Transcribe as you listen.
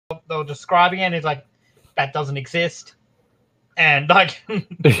they were describing it, and he's like, that doesn't exist. And like and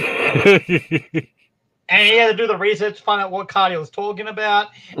he had to do the research to find out what card he was talking about.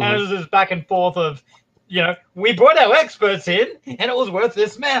 And it was this back and forth of, we brought our experts in and it was worth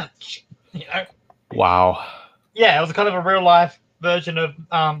this much. Wow. Yeah, it was kind of a real life version of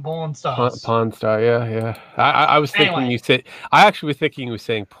Pawn Stars. Pawn Star, yeah. I was thinking I actually was thinking you were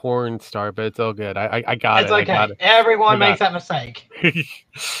saying porn star, but it's all good. I got it. It's okay. I got it. Everyone makes that mistake.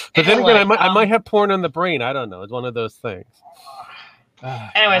 But then again, I might have porn on the brain. I don't know. It's one of those things.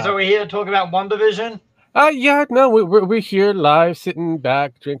 Anyway, so we're here to talk about WandaVision. Yeah, no, we're here live, sitting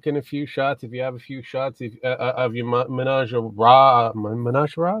back, drinking a few shots. If you have a few shots of your menage a of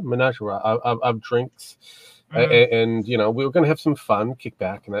drinks, and we were gonna have some fun, kick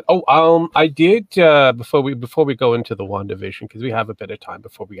back, and that. I did before we go into the WandaVision, because we have a bit of time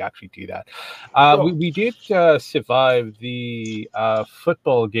before we actually do that. We did survive the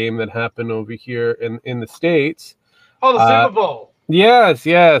football game that happened over here in the States. Oh, the Super Bowl. Yes,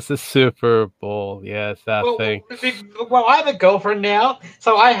 the Super Bowl. Yes, thing. Well, I have a girlfriend now,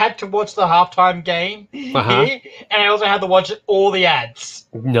 so I had to watch the halftime game here, and I also had to watch all the ads.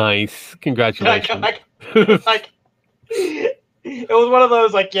 Nice, congratulations. It was one of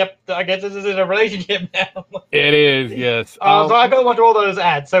those yep, I guess this is in a relationship now. It is, yes. So I got to watch all those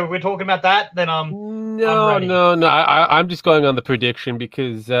ads. So we're talking about that, then No. I'm just going on the prediction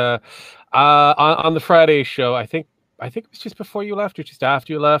because on the Friday show, I think it was just before you left or just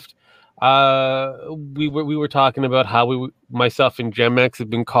after you left. We were talking about how myself and Gemex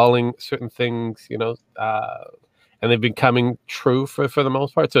have been calling certain things, and they've been coming true for the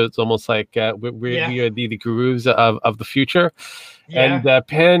most part. So it's almost like we are the gurus of the future. Yeah. And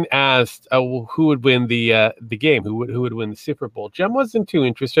Penn asked who would win the game, who would win the Super Bowl. Jem wasn't too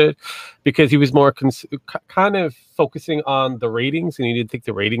interested because he was more kind of focusing on the ratings, and he didn't think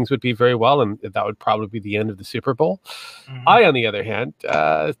the ratings would be very well, and that would probably be the end of the Super Bowl. I, on the other hand,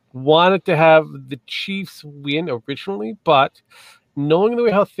 wanted to have the Chiefs win originally, but knowing the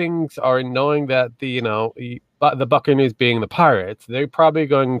way how things are, knowing that the Buccaneers being the Pirates, they're probably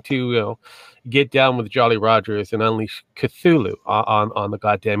going to get down with Jolly Rogers and unleash Cthulhu on the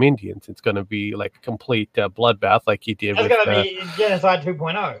goddamn Indians. It's going to be like a complete bloodbath, like he did. It's going to be Genocide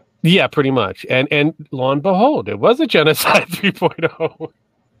 2.0. Yeah, pretty much. And lo and behold, it was a Genocide 3.0.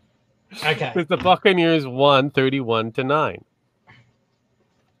 Okay. Because the Buccaneers won 31-9.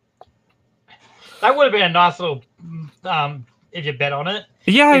 That would have been a nice little if you bet on it.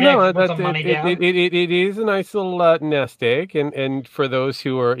 Yeah, I know. It is a nice little nest egg, and for those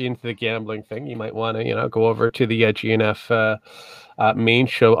who are into the gambling thing, you might want to go over to the GNF main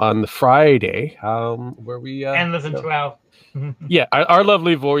show on the Friday, where we and listen to our our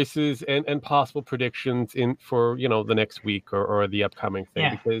lovely voices and possible predictions for the next week or the upcoming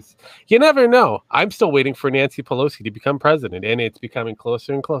thing, because you never know. I'm still waiting for Nancy Pelosi to become president, and it's becoming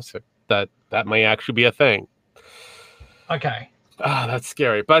closer and closer that might actually be a thing. Okay. That's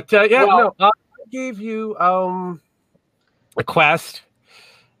scary. But I gave you a quest.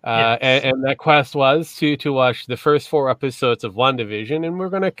 And that quest was to watch the first 4 episodes of WandaVision, and we're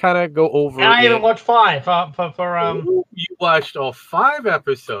gonna kind of go over. And I even watched 5 for You watched all 5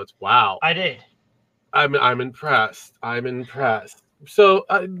 episodes. Wow. I did. I'm impressed. So,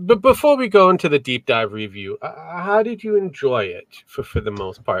 but before we go into the deep dive review, how did you enjoy it for the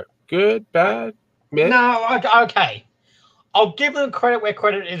most part? Good, bad, mid? No, okay. I'll give them credit where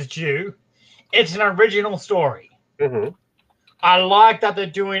credit is due. It's an original story. Mm-hmm. I like that they're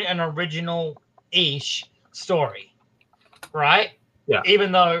doing an original-ish story, right? Yeah.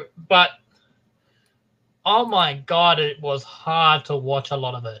 But oh my God, it was hard to watch a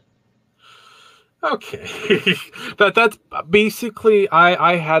lot of it. Okay. That's basically,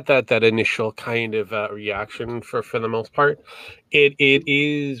 I had that initial kind of reaction for the most part. It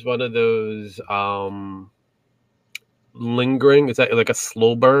is one of those lingering, is that like a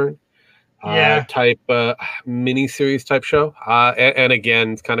slow burn type mini-series type show, and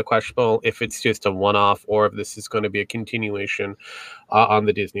again, it's kind of questionable if it's just a one-off or if this is going to be a continuation on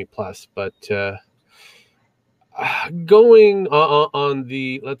the Disney Plus. But going on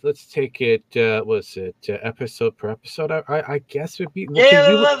the let's take it was it episode per episode, I guess would be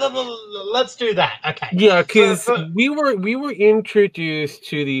let's do that. Okay, because we were introduced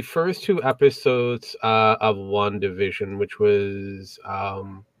to the first 2 episodes of WandaVision, which was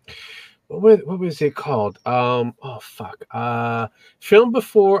what was it called? Filmed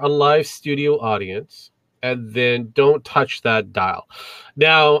before a live studio audience, and then Don't Touch That Dial.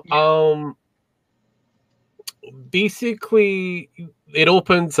 Now basically, it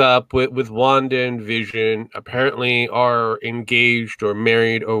opens up with Wanda and Vision apparently are engaged or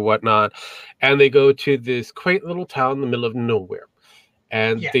married or whatnot, and they go to this quaint little town in the middle of nowhere,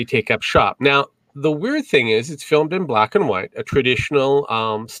 and Yeah. they take up shop. Now, the weird thing is, it's filmed in black and white, a traditional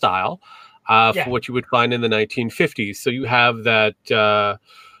style for what you would find in the 1950s. So you have that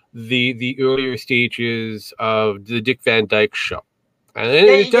the earlier stages of the Dick Van Dyke Show. And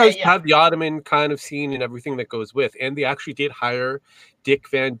it does have the Ottoman kind of scene and everything that goes with. And they actually did hire Dick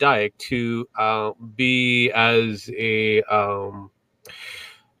Van Dyke to be as a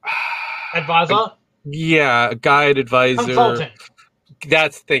advisor. A guide advisor. Consultant.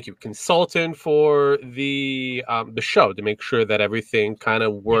 Thank you, consultant for the show to make sure that everything kind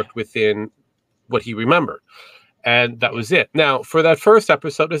of worked within what he remembered. And that was it. Now, for that first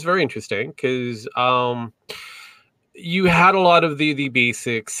episode, it's very interesting because you had a lot of the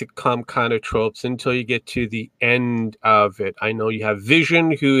basic sitcom kind of tropes until you get to the end of it. I know you have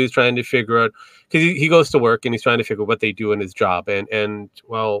Vision, who is trying to figure out, because he goes to work and he's trying to figure out what they do in his job, and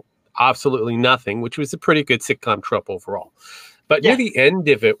well, absolutely nothing, which was a pretty good sitcom trope overall. But near the end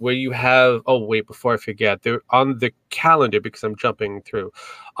of it, where you have, oh wait, before I forget, they're on the calendar, because I'm jumping through,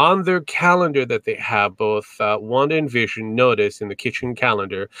 on their calendar that they have, both Wanda and Vision notice in the kitchen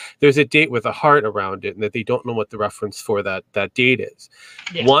calendar, there's a date with a heart around it, and that they don't know what the reference for that date is.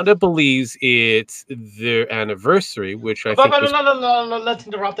 Yeah. Wanda believes it's their anniversary, which I think no, let's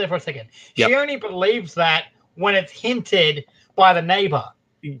interrupt there for a second. She only believes that when it's hinted by the neighbor.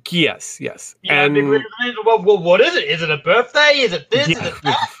 Yes. Yeah, and well, what is it? Is it a birthday? Is it this? Is it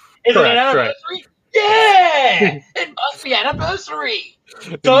that? Is it an anniversary? Yeah, it must be anniversary.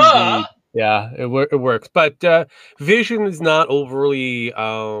 Duh. Yeah, it works. But Vision is not overly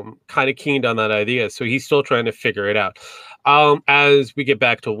kind of keen on that idea, so he's still trying to figure it out. As we get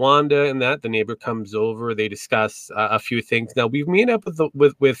back to Wanda and the neighbor comes over, they discuss a few things. Now we've met up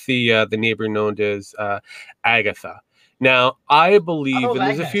with the neighbor known as Agatha. Now, I believe, and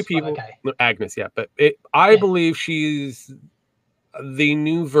there's a few people, Agnes, but I believe she's the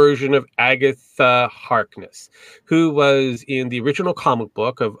new version of Agatha Harkness, who was in the original comic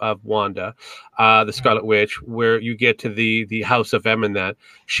book of Wanda, the Scarlet Witch, where you get to the House of M and that.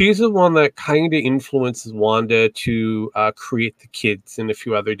 She's the one that kind of influences Wanda to create the kids and a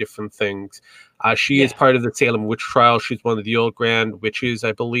few other different things. She is part of the Salem witch trial. She's one of the old grand witches,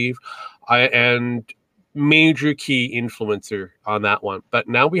 I believe, and major key influencer on that one. But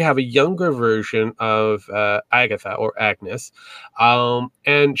now we have a younger version of Agatha, or Agnes,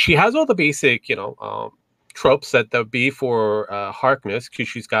 and she has all the basic tropes that would be for Harkness, because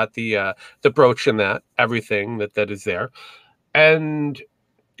she's got the brooch and everything that is there. And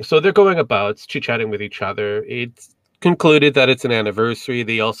so they're going about chit-chatting with each other. It's concluded that it's an anniversary.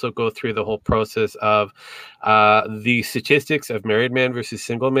 They also go through the whole process of the statistics of married men versus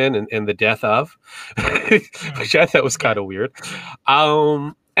single men and the death of, which I thought was kind of weird.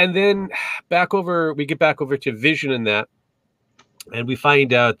 And then we get back over to Vision and we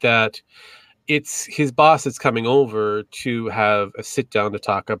find out that it's his boss that's coming over to have a sit down to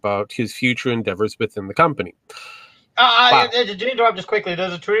talk about his future endeavors within the company. To interrupt just quickly,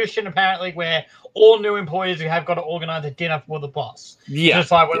 there's a tradition apparently where all new employees who have got to organize a dinner for the boss. Yeah. To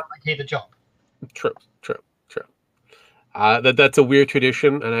decide whether they keep the job. True. That's a weird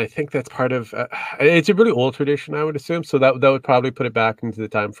tradition, and I think that's part of it's a really old tradition, I would assume. So that would probably put it back into the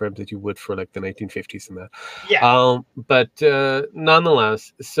time frames that you would for like the 1950s and that. Yeah. But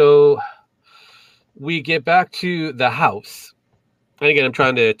nonetheless, so we get back to the house. And again, I'm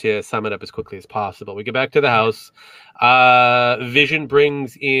trying to sum it up as quickly as possible. We get back to the house. Vision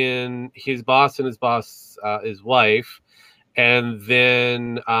brings in his boss and his wife, and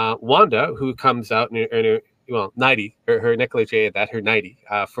then Wanda, who comes out in her nightie, her negligee, her nightie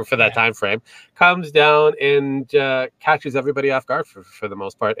for that time frame, comes down and catches everybody off guard for the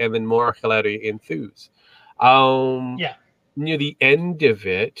most part, and then more hilarity ensues. Near the end of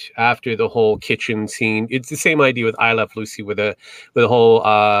it, after the whole kitchen scene, it's the same idea with I Love Lucy, with the whole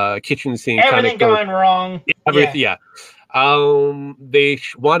kitchen scene. Everything going wrong.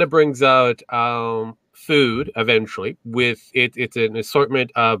 Wanda brings out food eventually with it. It's an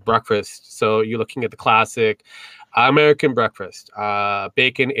assortment of breakfast. So you're looking at the classic American breakfast: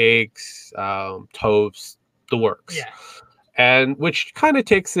 bacon, eggs, toast, the works. Yeah. And which kind of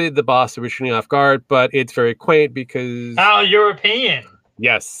takes the boss originally off guard, but it's very quaint because European.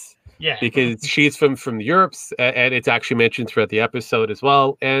 Yes. Yeah. Because she's from the Europes, and it's actually mentioned throughout the episode as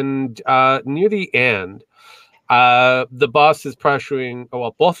well. And near the end, the boss is pressuring,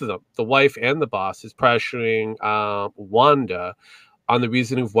 both of them, the wife and the boss, is pressuring Wanda on the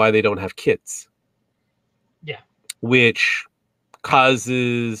reason of why they don't have kids. Yeah. Which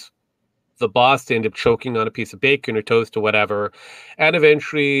causes the boss to end up choking on a piece of bacon or toast or whatever. And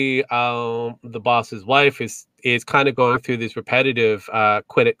eventually the boss's wife is kind of going through this repetitive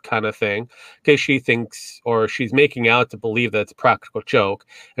quit it kind of thing, because she thinks, or she's making out to believe that it's a practical joke.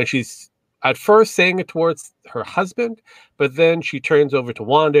 And she's at first saying it towards her husband, but then she turns over to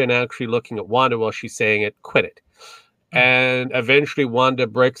Wanda and actually looking at Wanda while she's saying it, quit it. And eventually Wanda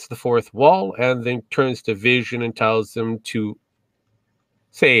breaks the fourth wall and then turns to Vision and tells him to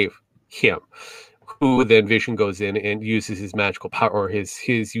save him, who then Vision goes in and uses his magical power, or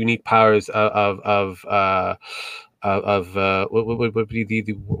his unique powers what would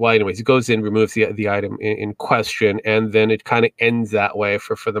be well, anyways, he goes in, removes the item in question, and then it kind of ends that way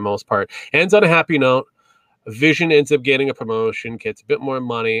for the most part. Ends on a happy note. Vision ends up getting a promotion, gets a bit more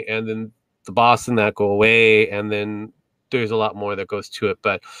money, and then the boss and that go away, and then there's a lot more that goes to it.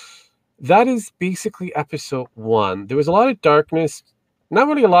 But that is basically episode 1. There was a lot of darkness. Not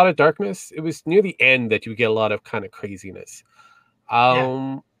really a lot of darkness. It was near the end that you get a lot of kind of craziness.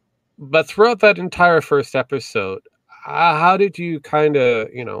 But throughout that entire first episode, how did you kind of,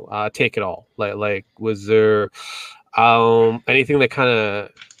 take it all? Like, was there anything that kind of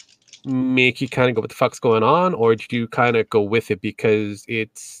make you kind of go, what the fuck's going on? Or did you kind of go with it because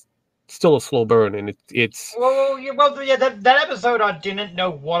it's still a slow burn and it's that episode I didn't know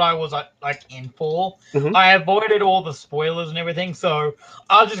what I was like in for. I avoided all the spoilers and everything, so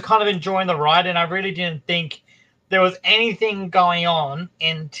I was just kind of enjoying the ride, and I really didn't think there was anything going on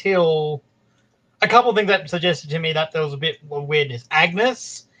until a couple of things that suggested to me that there was a bit of weirdness.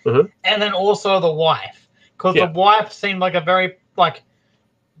 Agnes, and then also the wife, because the wife seemed like a very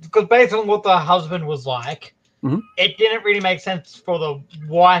because based on what the husband was like, it didn't really make sense for the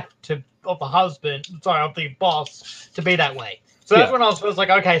wife of the boss to be that way. So that's when I was like,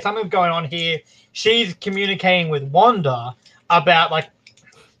 okay, something's going on here. She's communicating with Wanda about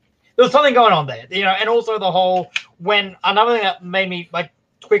there's something going on there, and also the whole, when another thing that made me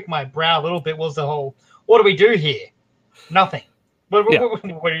tweak my brow a little bit was the whole, what do we do here? Nothing. What do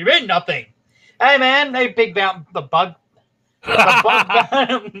you mean nothing? Hey man, they big bounce the bug. The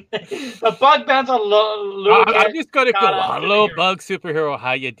bug bouncer look. I'm just gonna go, hello bug superhero,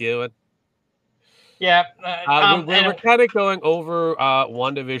 how you doing? Yeah, we're kind of going over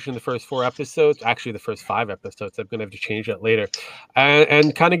WandaVision, the first 4 episodes, actually the first 5 episodes. I'm gonna have to change that later,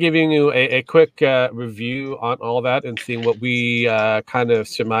 and kind of giving you a quick review on all that and seeing what we kind of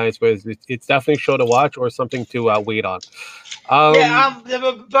surmise was it's definitely a show to watch or something to wait on. Okay,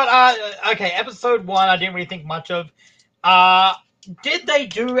 episode 1 I didn't really think much of. Did they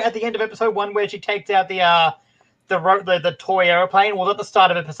do at the end of episode 1 where she takes out the toy airplane? Was at the start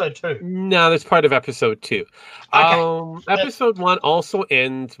of episode 2? No, that's part of episode 2. Okay. Episode 1 also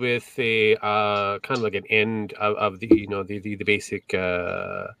ends with a kind of like an end of the the basic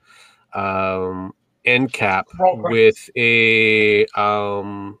end cap with a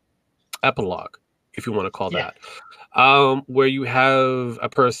epilogue, if you want to call that. Where you have a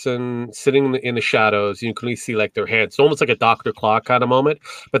person sitting in the shadows. You can only see their hands. It's almost like a Dr. Claw kind of moment,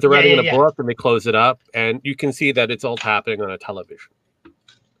 but they're writing in a book and they close it up and you can see that it's all happening on a television.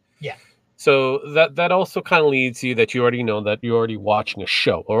 Yeah. So that also kind of leads you that you already know that you're already watching a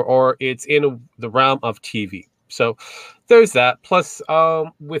show or it's in the realm of TV. So there's that. Plus,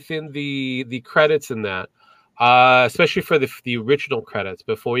 within the credits in that, especially for the original credits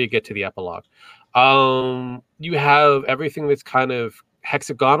before you get to the epilogue, you have everything that's kind of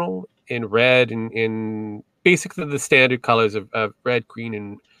hexagonal in red and in basically the standard colors of red, green,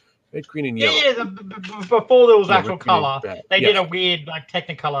 and yellow. Yeah, before there was actual color, they did a weird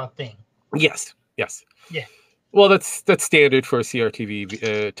Technicolor thing. Yes. Yeah. Well, that's standard for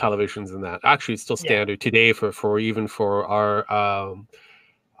CRTV televisions and that. Actually, it's still standard today for even for our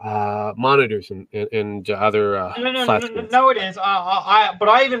monitors and other flat screens. No, it is. But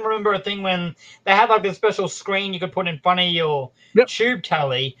I even remember a thing when they had this special screen you could put in front of your tube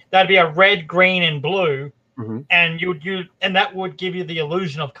telly. That'd be a red, green, and blue, and and that would give you the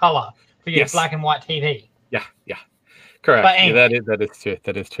illusion of color for your black and white TV. Yeah, correct. But anyway.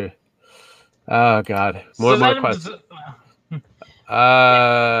 That is true. Oh God, more questions.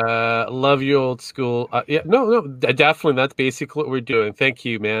 Love you, old school. No, definitely. That's basically what we're doing. Thank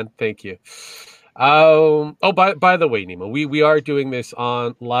you, man. Thank you. By the way, Nemo, we are doing this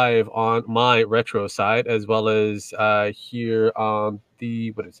live on my retro side as well as here on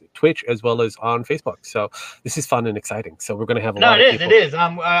the Twitch as well as on Facebook. So this is fun and exciting. So we're gonna have a lot of people. It is.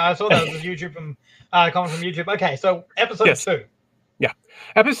 I saw that was YouTube comment from YouTube. Okay, so episode 2. Yeah.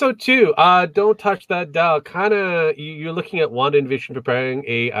 Episode 2, Don't Touch That Dial. Kind of, you're looking at Wanda and Vision preparing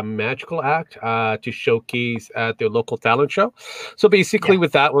a magical act to showcase at their local talent show. So basically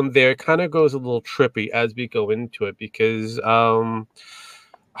with that one there, it kind of goes a little trippy as we go into it because not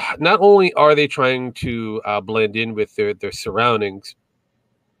only are they trying to blend in with their surroundings,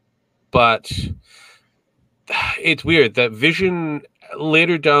 but it's weird that Vision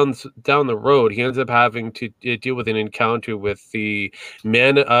later down the road, he ends up having to deal with an encounter with the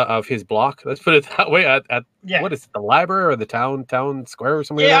men of his block. Let's put it that way. At what is it, the library or the town square or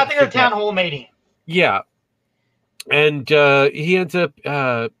something? Yeah, like I think the town hall meeting. Yeah, and he ends up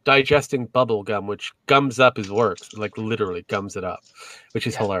digesting bubble gum, which gums up his works, like literally gums it up, which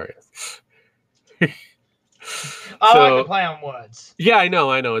is hilarious. I like to play on words. Yeah, I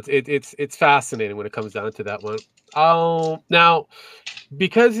know. It's fascinating when it comes down to that one. Now,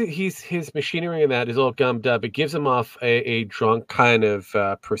 because his machinery and that is all gummed up, it gives him off a drunk kind of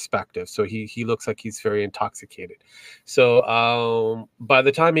perspective. So he looks like he's very intoxicated. So by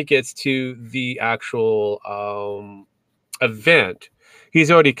the time he gets to the actual event, he's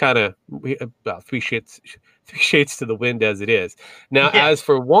already kind of three shades to the wind as it is. Now, as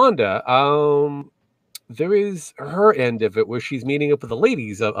for Wanda, there is her end of it where she's meeting up with the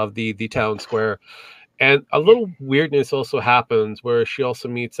ladies of the town square. And a little weirdness also happens where she also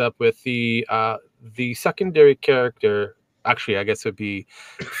meets up with the secondary character. Actually, I guess it would be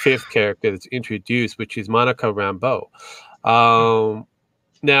fifth character that's introduced, which is Monica Rambeau.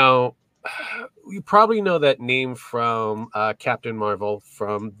 Now, you probably know that name from Captain Marvel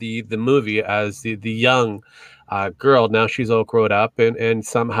from the movie as the young girl. Now she's all grown up and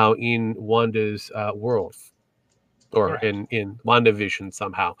somehow in Wanda's world, or in WandaVision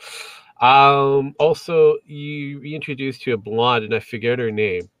somehow. Also, you introduced to a blonde, and I forget her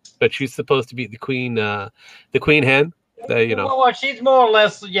name, but she's supposed to be the queen hen. Well, she's more or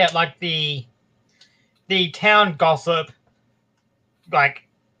less like the town gossip, like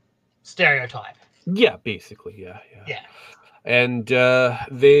stereotype. Yeah, basically, yeah. And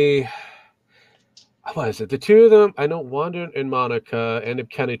what is it? The two of them, I know Wanda and Monica end up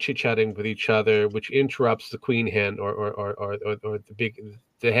kind of chit-chatting with each other, which interrupts the queen hen or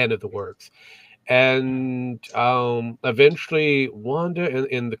the hen of the works. And eventually Wanda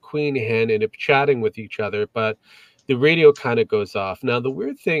and the queen hen end up chatting with each other, but the radio kind of goes off. Now, the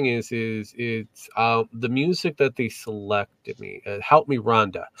weird thing is it's the music that they selected me, Help Me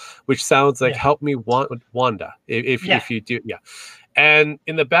Rhonda, which sounds like Help Me Wanda, if you do. Yeah. And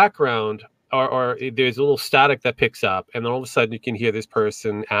in the background, or there's a little static that picks up, and then all of a sudden you can hear this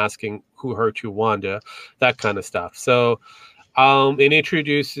person asking, who hurt you, Wanda, that kind of stuff. So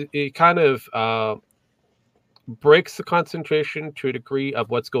it kind of breaks the concentration to a degree of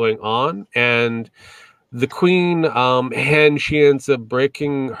what's going on. And the queen hen, she ends up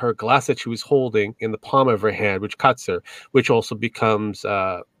breaking her glass that she was holding in the palm of her hand, which cuts her, which also becomes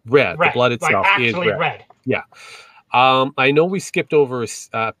red. The blood itself is red. Yeah. I know we skipped over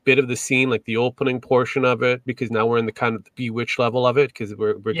a bit of the scene, like the opening portion of it, because now we're in the kind of the Bewitched level of it, because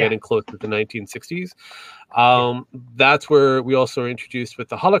we're getting close to the 1960s. That's where we also are introduced with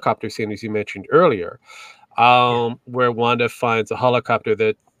the helicopter scene, as you mentioned earlier, where Wanda finds a helicopter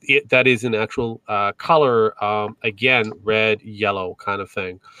that is an actual color, again, red, yellow kind of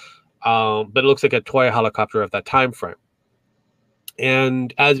thing. But it looks like a toy helicopter of that time frame.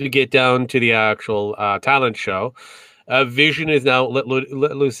 And as we get down to the actual talent show, Vision is now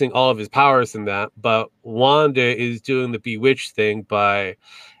losing all of his powers in that, but Wanda is doing the Bewitched thing by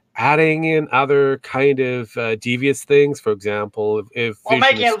adding in other kind of devious things. For example, if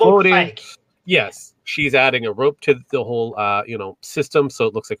Vision is floating, yes, she's adding a rope to the whole system, so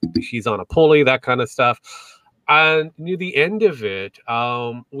it looks like she's on a pulley, that kind of stuff. And near the end of it,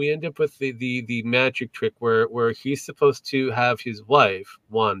 we end up with the magic trick where he's supposed to have his wife,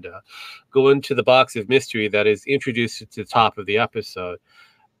 Wanda, go into the box of mystery that is introduced to the top of the episode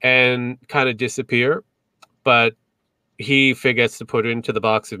and kind of disappear. But he forgets to put her into the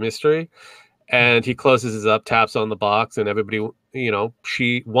box of mystery, and he closes it up, taps on the box, and everybody,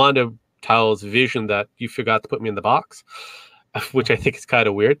 Wanda tells Vision that you forgot to put me in the box, which I think is kind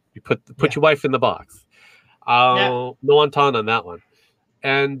of weird. You put your wife in the box. No entente on that one.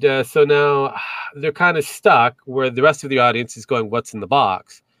 And so now they're kind of stuck where the rest of the audience is going, what's in the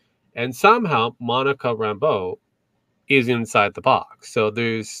box? And somehow Monica Rambeau is inside the box. So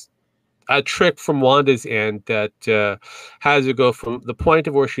there's a trick from Wanda's end that has her go from the point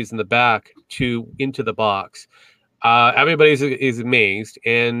of where she's in the back to into the box. Everybody is amazed.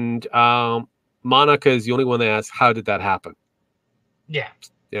 And Monica is the only one that asks, how did that happen? Yeah.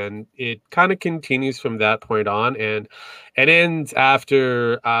 and it kind of continues from that point on, and it ends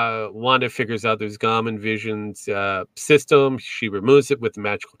after Wanda figures out there's gum in Vision's system. She removes it with the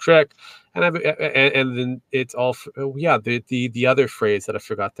magical trick, and then it's all the other phrase that I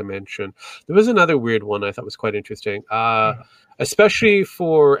forgot to mention. There was another weird one I thought was quite interesting, especially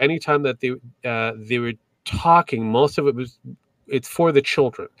for any time that they were talking. Most of it was it's for the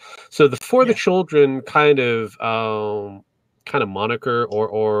children. So the the children kind of moniker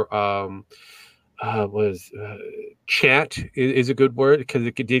or chant is a good word, because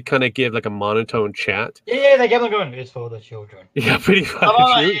it did kind of give like a monotone chant. Yeah, they kept on going, it's for the children. Yeah, pretty much.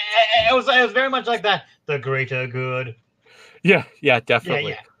 It was very much like that. The greater good. Yeah,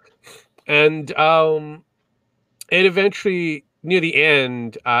 definitely. Yeah. And it eventually, near the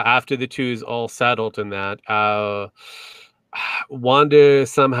end, after the two is all settled and that, Wanda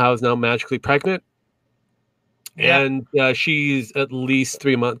somehow is now magically pregnant. Yeah. And she's at least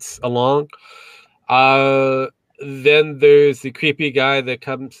 3 months along. Then there's the creepy guy that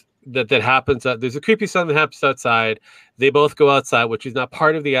comes that happens. There's a creepy son that happens outside. They both go outside, which is not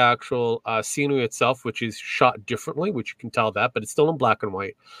part of the actual scenery itself, which is shot differently, which you can tell that, but it's still in black and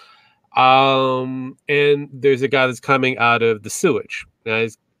white. And there's a guy that's coming out of the sewage. Now,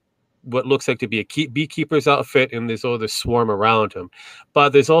 he's what looks like to be a beekeeper's outfit, and there's all this swarm around him. But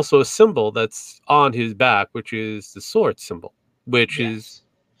there's also a symbol that's on his back, which is the sword symbol, which is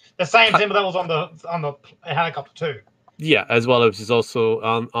the same symbol that was on the helicopter too. Yeah, as well as is also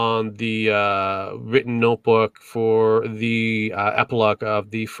on the written notebook for the epilogue of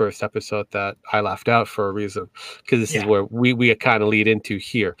the first episode that I left out for a reason, because this is where we kind of lead into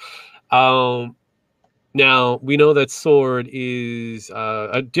here. Now, we know that SWORD is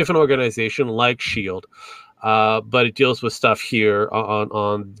a different organization like S.H.I.E.L.D., but it deals with stuff here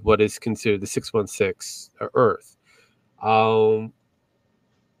on what is considered the 616 Earth.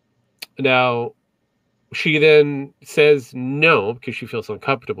 Now, she then says no because she feels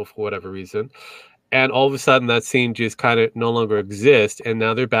uncomfortable for whatever reason. And all of a sudden, that scene just kind of no longer exists. And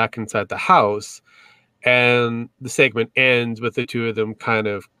now they're back inside the house. And the segment ends with the two of them kind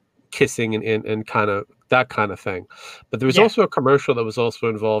of kissing and kind of that kind of thing. But there was also a commercial that was also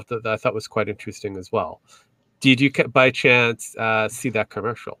involved that I thought was quite interesting as well. Did you by chance see that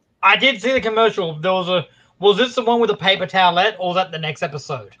commercial? I did see the commercial. There was was this the one with the paper towelette, or was that the next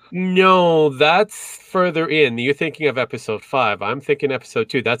episode? No, that's further in. You're thinking of episode 5. I'm thinking episode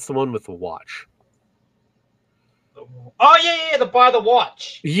 2. That's the one with the watch. Oh yeah, the buy the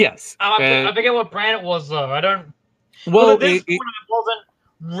watch. Yes. I forget what brand it was though. I don't. Well, at this point, I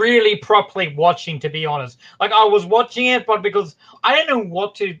wasn't really properly watching, to be honest. Like, I was watching it, but because I didn't know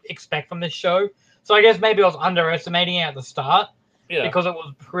what to expect from this show, so I guess maybe I was underestimating it at the start. Yeah. Because it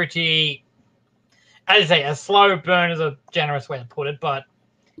was pretty, as I say, a slow burn is a generous way to put it, but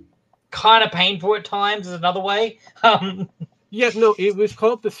kind of painful at times is another way. Yes, no, it was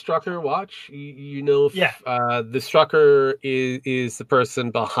called the Strucker watch. The Strucker is the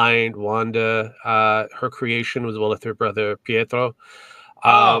person behind Wanda. Her creation was with her brother Pietro.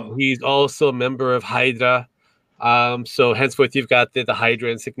 He's also a member of Hydra. So henceforth you've got the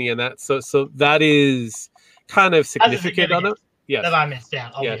Hydra insignia and that. So that is kind of significant on it. Yes. That I missed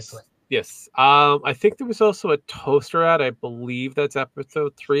out, obviously. Yes. I think there was also a toaster ad. I believe that's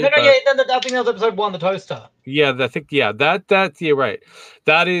episode 3. I think that was episode 1, the toaster. Yeah, I think that you're right.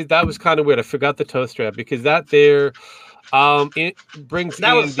 That was kind of weird. I forgot the toaster ad because that there it brings in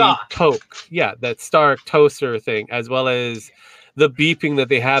the Coke. Yeah, that Stark toaster thing, as well as the beeping that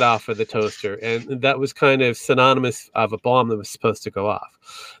they had off of the toaster, and that was kind of synonymous of a bomb that was supposed to go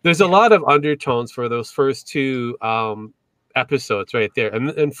off. There's a lot of undertones for those first 2 episodes right there, and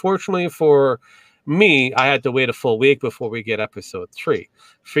unfortunately for me, I had to wait a full week before we get episode 3.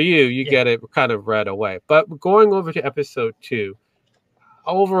 For you get it kind of right away. But going over to episode 2,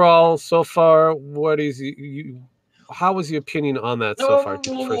 overall so far, how was your opinion on that so far?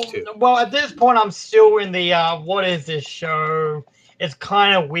 First 2. Well, at this point, I'm still in the what is this show? It's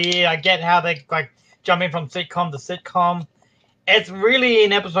kind of weird. I get how they like jumping from sitcom to sitcom. It's really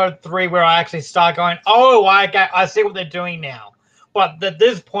in episode 3 where I actually start going, oh, I see what they're doing now. But at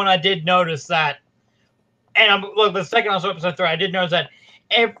this point, I did notice that, and look, the second I saw episode 3, I did notice that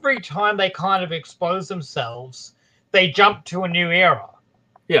every time they kind of expose themselves, they jump to a new era.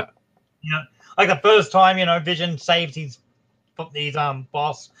 Yeah. Like the first time, Vision saves his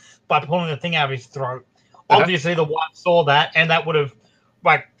boss by pulling the thing out of his throat. Obviously, the wife saw that, and that would have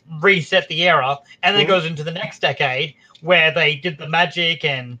like reset the era, and then goes into the next decade where they did the magic,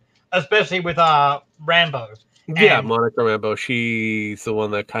 and especially with Rambo, Yeah, Monica Rambeau. She's the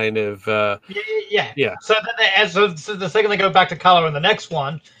one that kind of yeah. So the second they go back to color in the next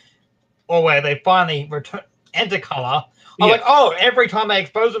one, or where they finally enter color, I'm like, oh, every time they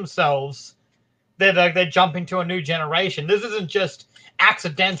expose themselves, they're jumping to a new generation. This isn't just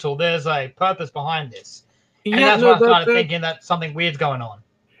accidental. There's a purpose behind this, and that's when I started thinking that something weird's going on.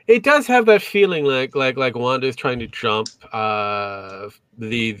 It does have that feeling like Wanda's trying to jump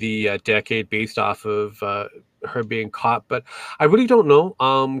the decade based off of her being caught, but I really don't know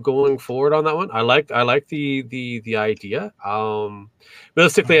going forward on that one. I like the idea.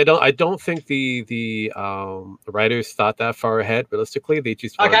 Realistically, I don't think the writers thought that far ahead. Realistically, they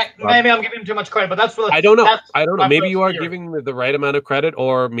just maybe I'm giving them too much credit, but that's I don't know. Maybe you are giving the right amount of credit,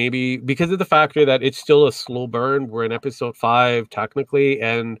 or maybe because of the factor that it's still a slow burn. We're in episode 5 technically,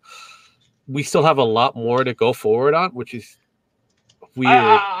 and we still have a lot more to go forward on, which is weird.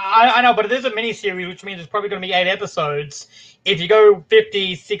 I know, but it is a mini-series, which means it's probably going to be 8 episodes. If you go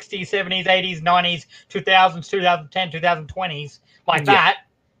 50s, 60s, 70s, 80s, 90s, 2000s, 2010, 2020s, like that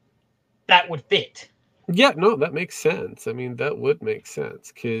would fit. Yeah, no, that makes sense. I mean, that would make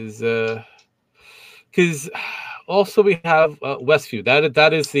sense because also we have Westview.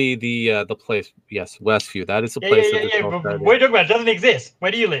 That is the place. Yes, Westview. That is the place. Yeah. What are you talking about? It doesn't exist.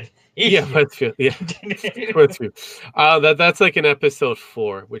 Where do you live? Westview. Yeah, Westview. That's like in episode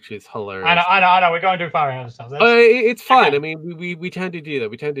 4, which is hilarious. I know. We're going too far in ourselves. It's fine. Okay. I mean, we tend to do that.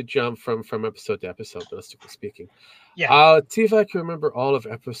 We tend to jump from episode to episode, realistically speaking. Yeah. Let's see if I can remember all of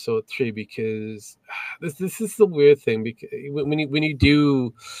episode 3, because this is the weird thing. Because when you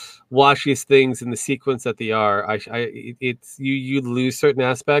do watch these things in the sequence that they are, it's you lose certain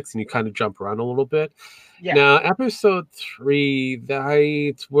aspects and you kind of jump around a little bit. Yeah. Now, episode 3,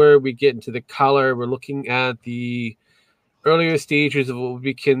 that's where we get into the color. We're looking at the earlier stages of what would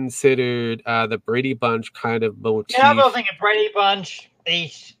be considered the Brady Bunch kind of motif. Yeah, I was thinking Brady Bunch,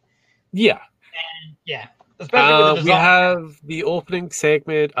 East. Yeah. And yeah. Especially with the we have the opening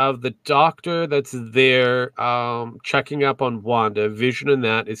segment of the doctor that's there checking up on Wanda. Vision in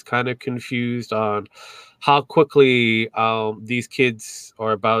that is kind of confused on how quickly these kids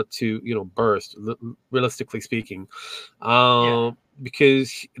are about to, burst, realistically speaking.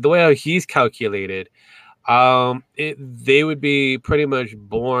 Because the way how he's calculated, they would be pretty much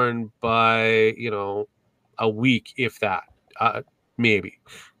born by, a week, if that, maybe.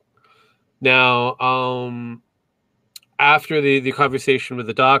 Now, after the conversation with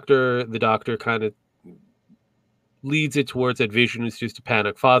the doctor kind of leads it towards that Vision is just a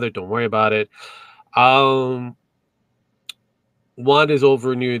panic father. Don't worry about it. Wanda's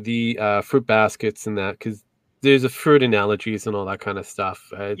over near the fruit baskets and that, because there's a fruit analogies and all that kind of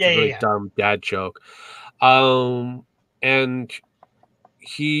stuff. It's a really dumb dad joke. And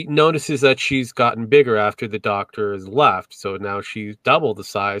he notices that she's gotten bigger after the doctor has left. So now she's double the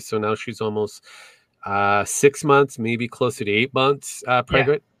size. So now she's almost 6 months, maybe closer to 8 months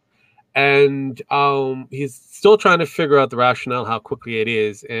pregnant. And he's still trying to figure out the rationale, how quickly it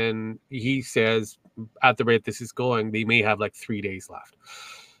is. And he says, at the rate this is going, they may have like 3 days left.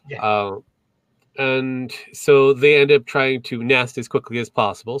 And so they end up trying to nest as quickly as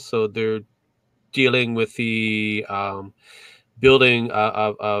possible. So they're dealing with the building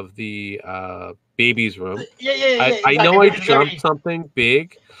of the baby's room. I know I jumped something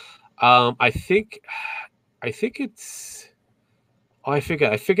big. I think it's. Oh, I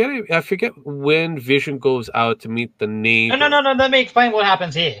forget when Vision goes out to meet the neighbor. No. Let me explain what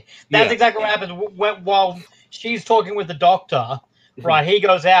happens here. That's exactly what happens while she's talking with the doctor. Right, he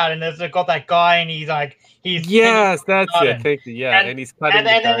goes out and there's got that guy, and he's like, yes, that's it. Thank you. Yeah, and he's cutting.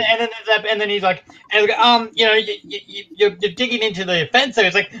 And then he's like, you're digging into the fence. So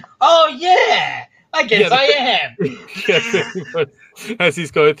it's like, oh yeah, I guess I am. As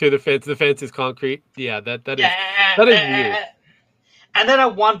he's going through the fence is concrete. Yeah, that is weird. And then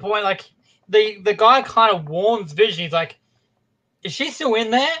at one point, like the guy kind of warns Vision. He's like, "Is she still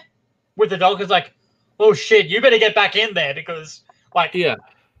in there?" With the dog, is like, "Oh shit, you better get back in there because." Like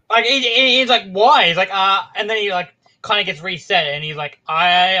he's like, why? He's like, and then he like kind of gets reset, and he's like,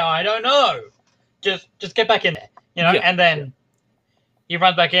 I don't know, just get back in there, and then he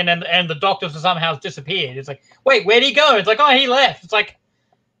runs back in, and the doctor somehow disappeared. It's like, wait, where'd he go? It's like, oh, he left. It's like,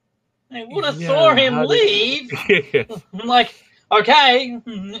 I would have saw him leave. I'm like, okay.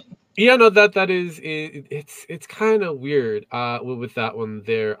 Yeah, no, that is it's kind of weird with that one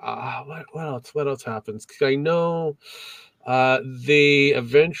there. What else happens? Because I know. They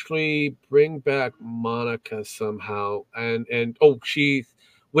eventually bring back Monica somehow, and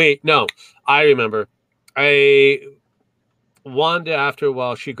I remember. Wanda, after a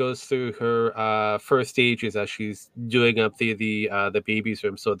while, she goes through her first stages as she's doing up the baby's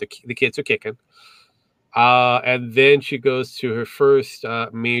room. So the kids are kicking. And then she goes to her first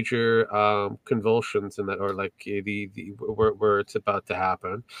major convulsions in that, or like where it's about to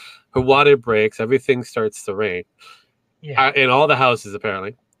happen. Her water breaks. Everything starts to rain. Yeah. In all the houses,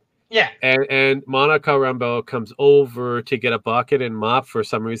 apparently. Yeah. And Monica Rambeau comes over to get a bucket and mop. For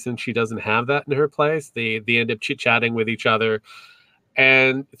some reason, she doesn't have that in her place. They end up chit-chatting with each other.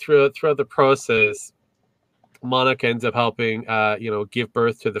 And throughout the process, Monica ends up helping, give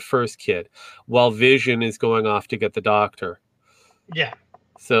birth to the first kid, while Vision is going off to get the doctor. Yeah.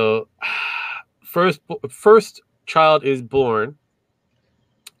 So, first child is born,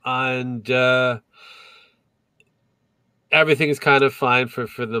 and everything is kind of fine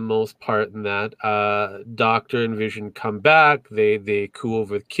for the most part. In that, Doctor and Vision come back. They coo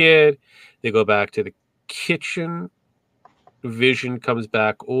over the kid. They go back to the kitchen. Vision comes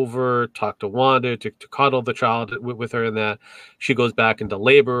back over, talk to Wanda to cuddle the child with her, and that she goes back into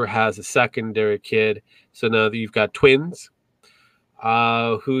labor, has a secondary kid. So now that you've got twins,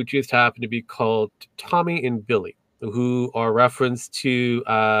 who just happen to be called Tommy and Billy, who are referenced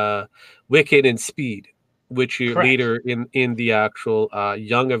to Wicked and Speed, which later in the actual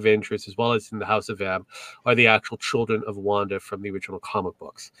Young Avengers, as well as in the House of M, are the actual children of Wanda from the original comic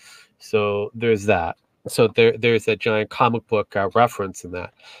books. So there's that. So there's a giant comic book reference in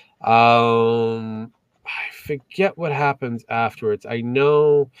that. I forget what happens afterwards. I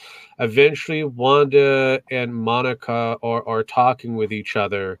know eventually Wanda and Monica are talking with each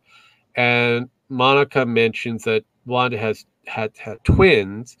other, and Monica mentions that Wanda has had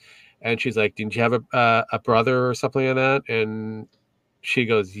twins, and she's like, "Didn't you have a brother or something like that?" And she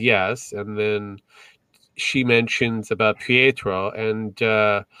goes, "Yes." And then she mentions about Pietro,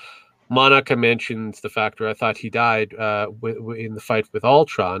 and Monica mentions the factor. I thought he died in the fight with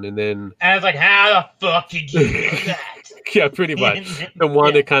Ultron, and then I was like, "How the fuck did you do that?" Yeah, pretty much. And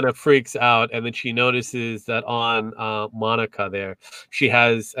Wanda kind of freaks out, and then she notices that on Monica there, she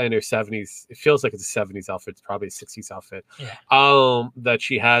has in her 70s. It feels like it's a 70s outfit. It's probably a 60s outfit. Yeah. That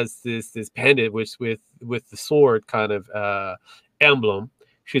she has this pendant, which with the sword kind of emblem.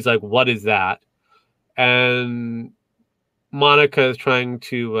 She's like, "What is that?" And Monica is trying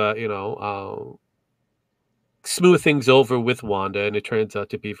to, smooth things over with Wanda, and it turns out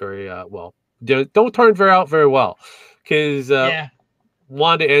to be very don't turn out very well, because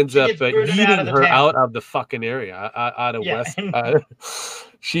Wanda ends up yeeting her out of the fucking area, out of West.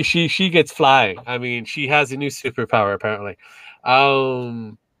 She gets flying. I mean, she has a new superpower apparently.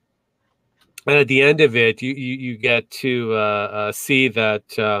 And at the end of it, you get to see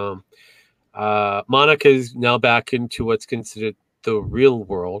that. Monica is now back into what's considered the real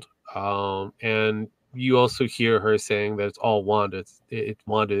world, and you also hear her saying that it's all Wanda.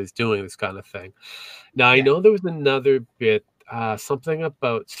 Wanda is doing this kind of thing. Now, I know there was another bit, something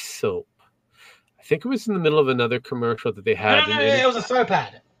about soap. I think it was in the middle of another commercial that they had. No, it was a soap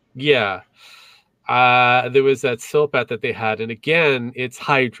ad. Yeah. There was that soap ad that they had, and again, it's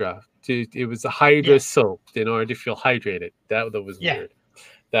Hydra. It was a Hydra soap in order to feel hydrated. That was weird.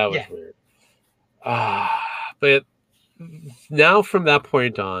 That was weird. But now from that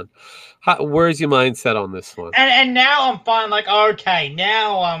point on, where's your mindset on this one? And now I'm fine. Like, okay,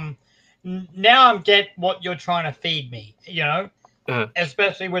 now I'm get what you're trying to feed me.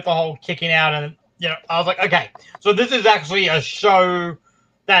 Especially with the whole kicking out, and I was like, okay, so this is actually a show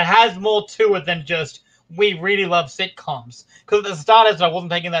that has more to it than just we really love sitcoms. Because at the start, I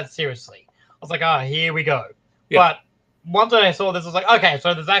wasn't taking that seriously. I was like, here we go. Yeah. But once I saw this, I was like, okay,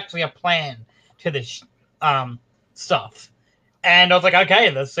 so there's actually a plan to this stuff. And I was like,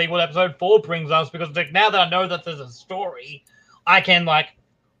 okay, let's see what episode 4 brings us, because like now that I know that there's a story, I can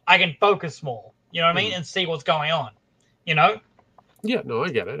focus more, you know what I mean, and see what's going on, Yeah, no, I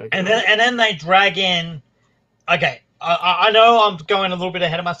get it. And then they drag in. Okay, I know I'm going a little bit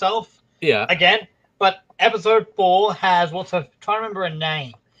ahead of myself. Yeah. Again, but episode 4 has trying to remember a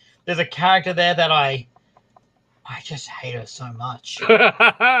name. There's a character there that I just hate her so much.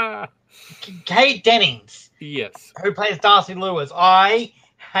 Kate Dennings. Yes. Who plays Darcy Lewis. I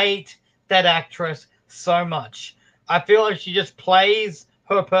hate that actress so much. I feel like she just plays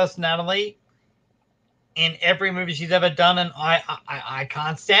her personality in every movie she's ever done, and I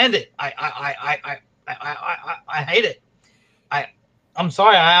can't stand it. I hate it. I'm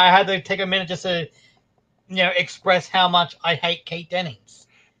sorry. I had to take a minute just to express how much I hate Kate Dennings.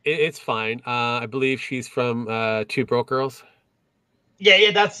 It's fine. I believe she's from Two Broke Girls.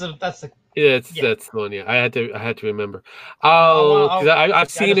 Yeah, that's the That's Yeah. that's the one. Yeah, I had to remember. Oh, because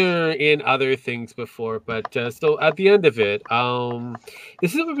I've seen her in other things before, but so at the end of it,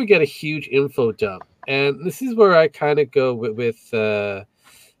 this is where we get a huge info dump, and this is where I kind of go with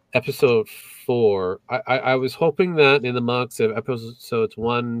episode 4. I was hoping that in the months of episodes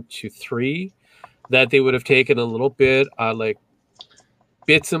 1 to 3, that they would have taken a little bit like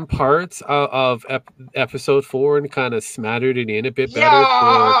bits and parts of episode 4 and kind of smattered it in a bit Yeah, better for.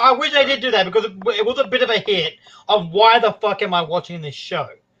 I wish they did do that because it was a bit of a hit of why the fuck am I watching this show?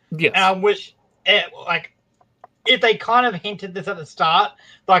 Yes. And I wish, like, if they kind of hinted this at the start,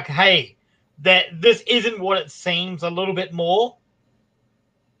 like, hey, that this isn't what it seems a little bit more.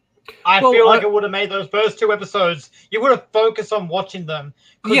 I feel like it would have made those first 2 episodes, you would have focused on watching them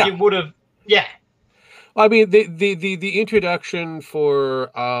because you would have, I mean, the introduction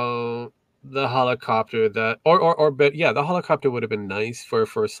for the helicopter the helicopter would have been nice for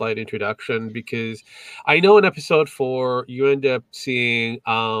a slight introduction, because I know in episode 4 you end up seeing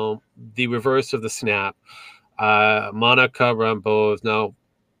the reverse of the snap. Monica Rambeau is now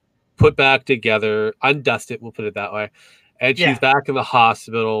put back together, undusted, we'll put it that way. And she's back in the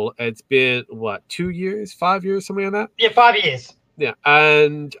hospital. It's been, what, 2 years, 5 years, something like that? Yeah, 5 years. Yeah,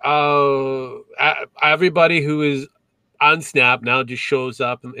 and everybody who is on Snap now just shows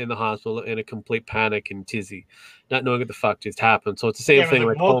up in the hospital in a complete panic and tizzy, not knowing what the fuck just happened. So it's the same thing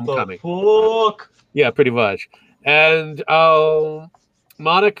like Homecoming. Yeah, pretty much. And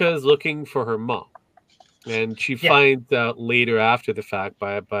Monica is looking for her mom. And she finds out later after the fact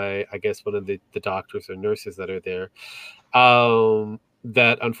by I guess one of the doctors or nurses that are there,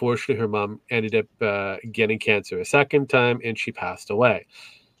 that unfortunately her mom ended up getting cancer a second time and she passed away.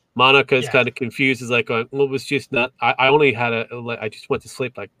 Monica is kind of confused, is like going, well, it was just not, I only had I just went to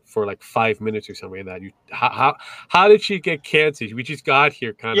sleep for 5 minutes or something like that. How did she get cancer? We just got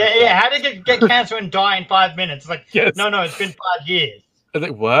here kind of. Yeah, how did you get cancer and die in 5 minutes? Like, no, it's been 5 years. I was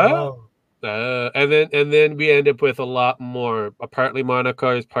like, what? Oh. And then we end up with a lot more. Apparently, Monica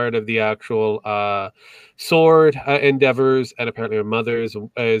is part of the actual sword endeavors, and apparently her mother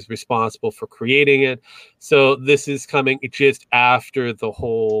is responsible for creating it. So this is coming just after the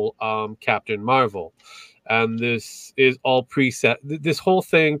whole Captain Marvel, and this is all preset. This whole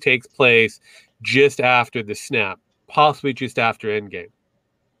thing takes place just after the snap, possibly just after Endgame.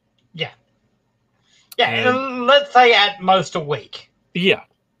 Yeah, and let's say at most a week. Yeah.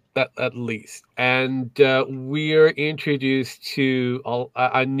 At least. And we are introduced to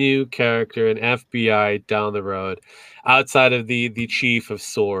a new character, an FBI down the road, outside of the chief of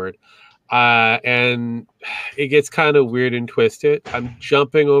sword. And it gets kind of weird and twisted. I'm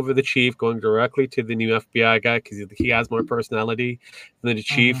jumping over the chief, going directly to the new FBI guy because he has more personality than the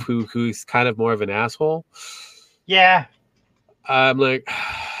chief, who's kind of more of an asshole. Yeah. I'm like,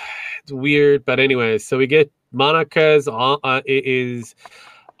 it's weird. But anyways, so we get Monica's is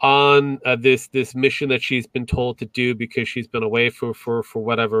on this mission that she's been told to do because she's been away for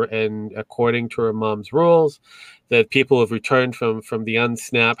whatever, and according to her mom's rules, that people who have returned from the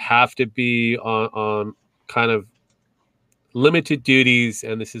unsnap have to be on kind of limited duties,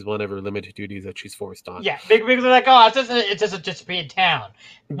 and this is one of her limited duties that she's forced on. Yeah, because they're like, oh, it's just a disappeared town.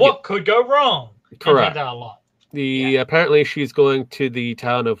 What could go wrong? Correct. A lot. Apparently she's going to the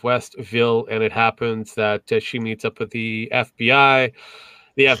town of Westville, and it happens that she meets up with the FBI.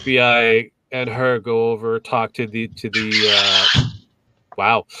 The FBI and her go over, talk to the talk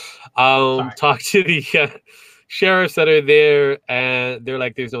to the sheriffs that are there, and they're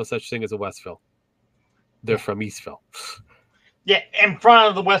like, there's no such thing as a Westville. They're from Eastville. Yeah, in front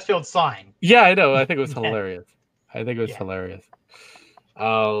of the Westfield sign. Yeah, I know. I think it was hilarious. Hilarious.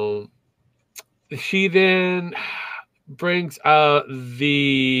 She then brings out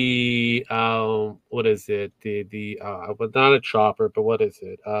the what is it, the but not a chopper, but what is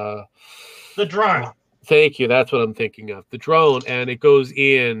it, the drone. Thank you, that's what I'm thinking of, the drone. And it goes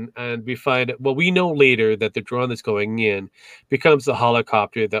in, and we find, well, we know later that the drone that's going in becomes the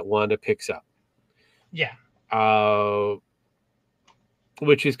helicopter that Wanda picks up.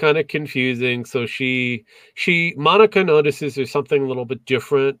 Which is kind of confusing. So Monica notices there's something a little bit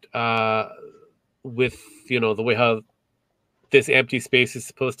different with the way how this empty space is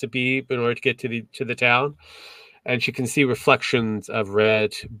supposed to be in order to get to the town, and she can see reflections of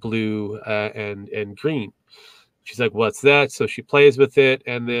red, blue, and green. She's like, what's that? So she plays with it,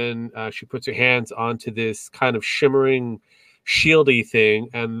 and then she puts her hands onto this kind of shimmering shieldy thing,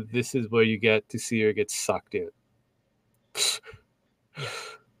 and this is where you get to see her get sucked in.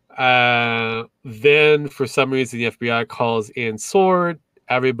 Then for some reason the FBI calls in Sword,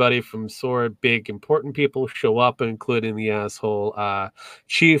 everybody from Sword, big important people show up, including the asshole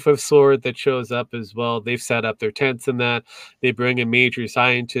chief of Sword that shows up as well. They've set up their tents in that. They bring in major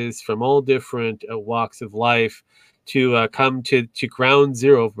scientists from all different walks of life to come to ground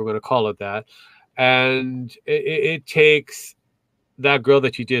zero, if we're going to call it that. And it takes that girl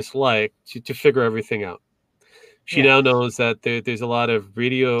that you dislike to figure everything out. She now knows that there's a lot of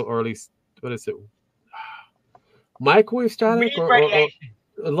radio, or at least, what is it? Microwave static or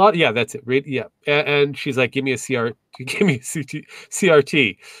a lot. Yeah, that's it. Yeah. And she's like, give me a CRT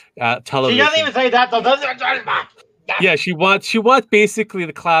television. She doesn't even say that though. Yeah, she wants basically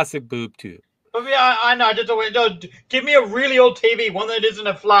the classic boob tube. Yeah, I know. Just give me a really old TV, one that isn't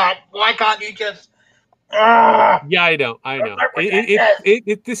a flat. Why can't you just? Yeah, I know.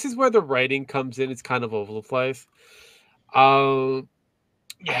 This is where the writing comes in. It's kind of all over the place. Yeah,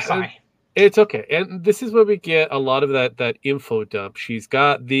 sorry. It's okay. And this is where we get a lot of that info dump. She's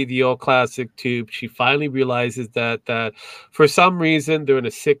got the old classic tube. She finally realizes that for some reason they're in a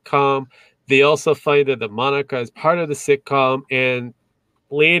sitcom. They also find that the Monica is part of the sitcom, and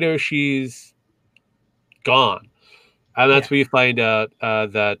later she's gone. And that's where you find out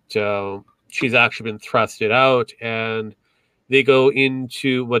that she's actually been thrusted out, and they go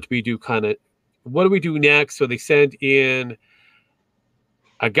into what do we do next? So they send in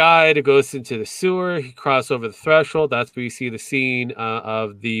a guy that goes into the sewer. He crosses over the threshold. That's where you see the scene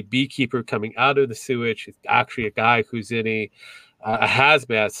of the beekeeper coming out of the sewage. It's actually a guy who's in a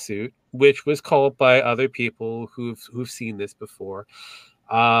hazmat suit, which was called by other people who've seen this before.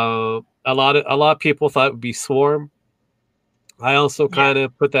 A lot of people thought it would be Swarm. I also kind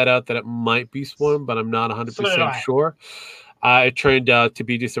of put that out that it might be Swarm, but I'm not 100% sure. It turned out to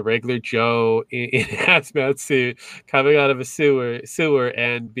be just a regular Joe in a hazmat suit coming out of a sewer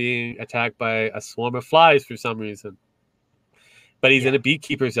and being attacked by a swarm of flies for some reason. But he's in a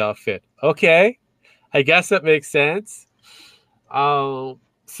beekeeper's outfit. Okay, I guess that makes sense. So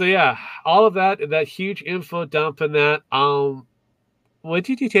yeah, all of that huge info dump in that. What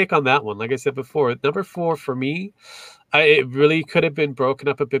did you take on that one? Like I said before, number 4 for me. It really could have been broken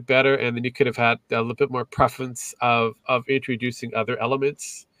up a bit better, and then you could have had a little bit more preference of introducing other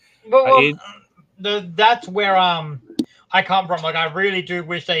elements. Well, that's where I come from. Like, I really do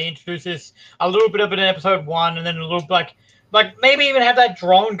wish they introduced this a little bit of it in episode 1, and then a little like maybe even have that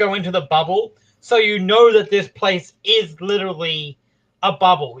drone go into the bubble, so you know that this place is literally a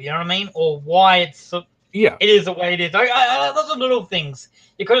bubble. You know what I mean? Or why it is the way it is. Those are little things.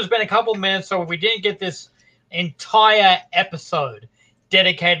 You could have spent a couple minutes so we didn't get this entire episode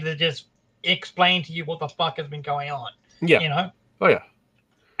dedicated to just explain to you what the fuck has been going on. Yeah. You know? Oh yeah.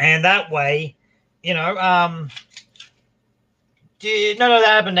 And that way, that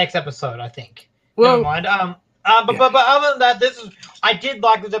happened next episode, I think. Well, never mind. But other than that, I did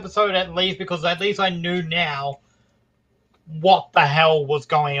like this episode at least because at least I knew now what the hell was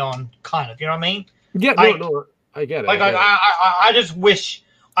going on, kind of. You know what I mean? Yeah, no, I get it. Like, I just wish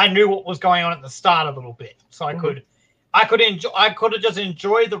I knew what was going on at the start a little bit, so I could have just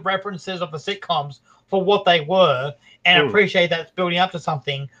enjoyed the references of the sitcoms for what they were and appreciate that it's building up to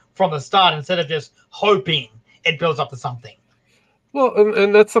something from the start instead of just hoping it builds up to something. Well,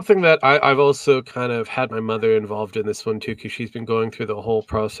 and that's something that I've also kind of had my mother involved in this one too, because she's been going through the whole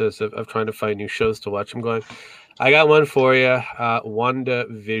process of trying to find new shows to watch. I'm going, I got one for you,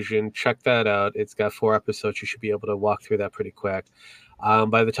 WandaVision. Check that out. It's got 4 episodes. You should be able to walk through that pretty quick.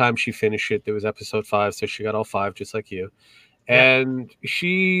 By the time she finished it, there was episode 5, so she got all 5 just like you. And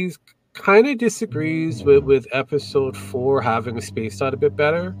she's kind of disagrees with episode 4 having a spaced out a bit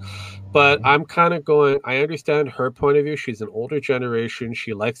better. But I'm kind of going, I understand her point of view. She's an older generation.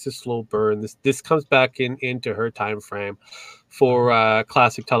 She likes the slow burn. This comes back into her time frame for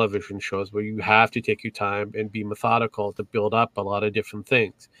classic television shows where you have to take your time and be methodical to build up a lot of different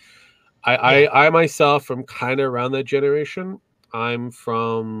things. I myself am kind of around that generation. I'm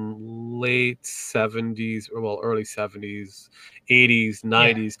from late 70s, early 70s, 80s,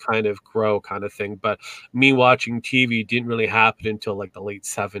 90s kind of kind of thing. But me watching TV didn't really happen until like the late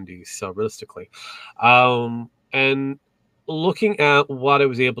 70s. So realistically, and looking at what I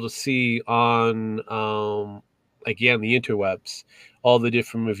was able to see on, again, the interwebs, all the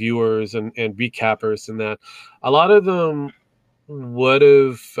different reviewers and recappers and that, a lot of them would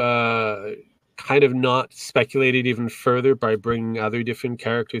have kind of not speculated even further by bringing other different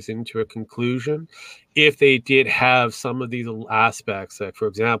characters into a conclusion if they did have some of these aspects, like for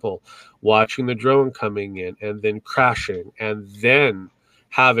example watching the drone coming in and then crashing and then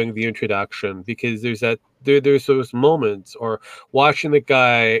having the introduction, because there's those moments, or watching the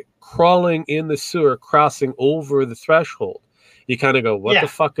guy crawling in the sewer crossing over the threshold. You kind of go, what the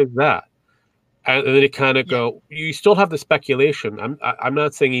fuck is that? And then it kind of go, you still have the speculation. I'm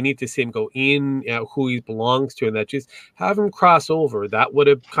not saying you need to see him go in, who he belongs to, and that just have him cross over. That would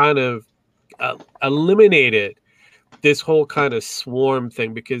have kind of eliminated this whole kind of swarm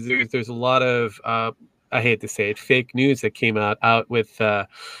thing, because there's a lot of I hate to say it, fake news that came out with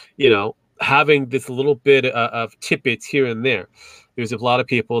having this little bit of tidbits here and there. There's a lot of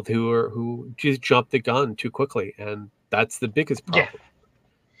people who just jumped the gun too quickly, and that's the biggest problem.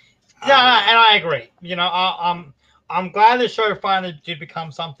 Yeah, and I agree. I'm glad the show finally did become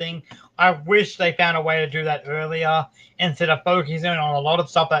something. I wish they found a way to do that earlier instead of focusing on a lot of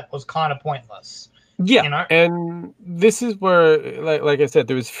stuff that was kind of pointless. Yeah, and this is where, like I said,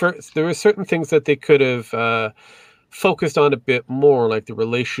 there were certain things that they could have focused on a bit more, like the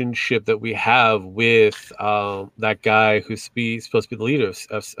relationship that we have with that guy who's supposed to be the leader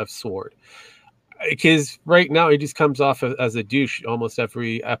of Sword. Because right now he just comes off as a douche almost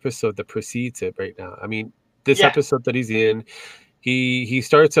every episode that precedes it right now. I mean, this episode that he's in, he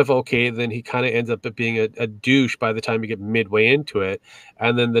starts off okay, then he kind of ends up being a douche by the time you get midway into it.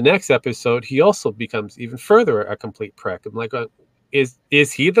 And then the next episode, he also becomes even further a complete prick. I'm like, is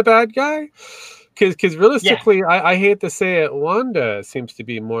he the bad guy? Because realistically, I hate to say it, Wanda seems to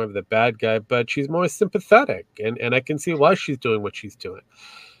be more of the bad guy, but she's more sympathetic. And I can see why she's doing what she's doing.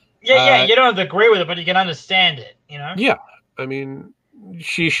 Yeah, you don't agree with it, but you can understand it, Yeah, I mean,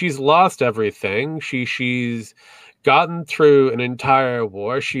 she's lost everything. She's gotten through an entire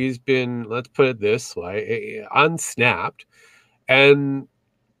war. She's been, let's put it this way, unsnapped, and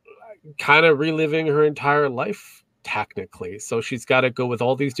kind of reliving her entire life technically. So she's got to go with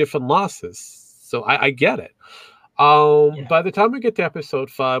all these different losses. So I get it. By the time we get to episode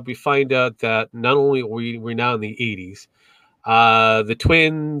 5, we find out that not only we're now in the 80s. The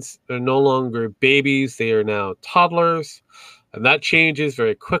twins are no longer babies, they are now toddlers, and that changes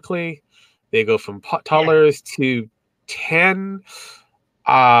very quickly. They go from toddlers to 10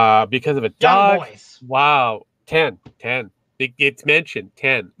 because of a dog. Boys. Wow, 10. It's mentioned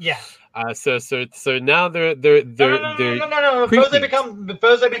 10. Yeah. So now they're no. First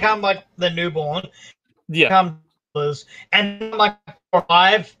they become like the newborn. Yeah. Become and like 4 or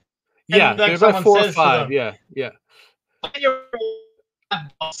 5. Yeah, they're about 4 or 5. Yeah.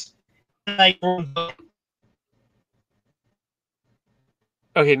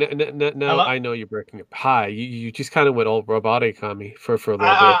 Okay, now I know you're breaking up. Hi, you just kind of went all robotic on me for a little bit.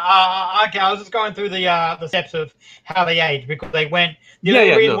 Okay, I was just going through the steps of how they age, because they went.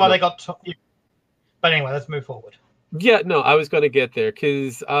 They got. But anyway, let's move forward. Yeah, no, I was going to get there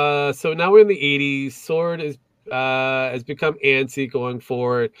because so now we're in the 80s. Sword has become antsy going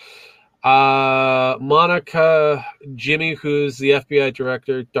forward. Monica, Jimmy, who's the FBI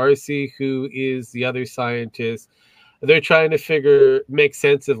director, Darcy, who is the other scientist, they're trying to make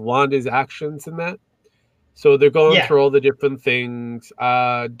sense of Wanda's actions in that. So they're going through all the different things.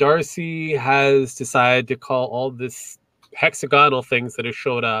 Darcy has decided to call all this hexagonal things that have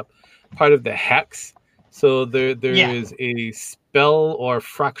showed up part of the hex. So there is a spell or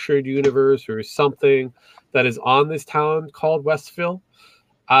fractured universe or something that is on this town called Westville.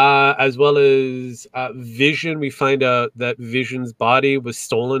 As well as Vision. We find out that Vision's body was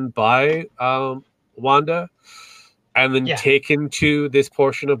stolen by Wanda and then taken to this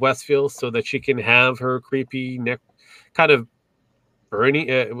portion of Westville so that she can have her creepy kind of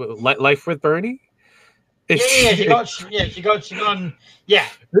Bernie life with Bernie. She got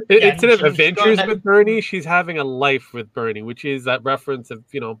instead of adventures with Bernie, she's having a life with Bernie, which is that reference of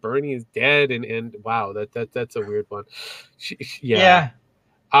Bernie is dead and wow, that's a weird one.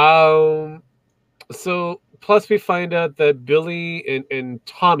 So plus we find out that Billy and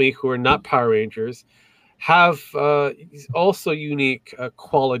Tommy, who are not Power Rangers, have also unique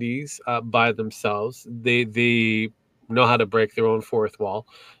qualities by themselves. They know how to break their own fourth wall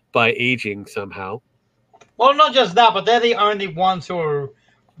by aging somehow. Well, not just that, but they're the only ones who are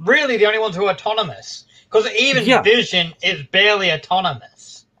autonomous. Because even Vision is barely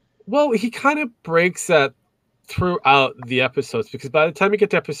autonomous. Well, he kind of breaks that throughout the episodes, because by the time you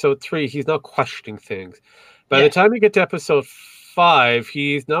get to episode 3, he's now questioning things. By the time you get to episode 5,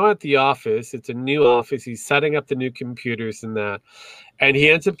 he's now at the office. It's a new office. He's setting up the new computers and that. And he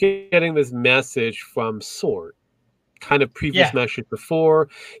ends up getting this message from Sword. Kind of previous message before.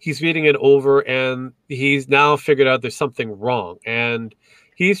 He's reading it over and he's now figured out there's something wrong. And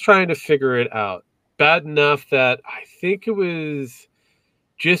he's trying to figure it out. Bad enough that I think it was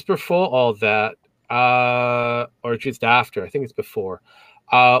just before all that, or just after, I think it's before,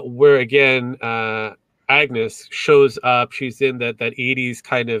 where again, Agnes shows up. She's in that 80s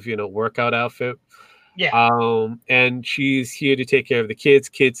kind of, workout outfit. And she's here to take care of the kids.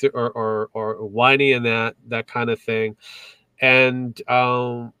 Kids are whiny and that kind of thing. And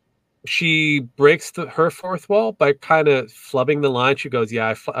she breaks her fourth wall by kind of flubbing the line. She goes,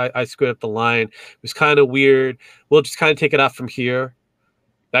 "Yeah, I screwed up the line. It was kind of weird. We'll just kind of take it off from here."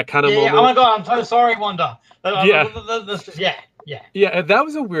 That kind of moment. Oh my god, I'm so sorry, Wanda. Yeah. Yeah. That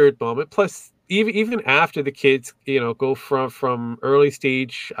was a weird moment. Plus, even after the kids, go from early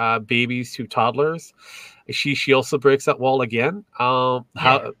stage babies to toddlers, she also breaks that wall again. How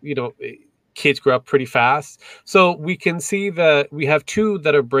kids grow up pretty fast, so we can see that we have two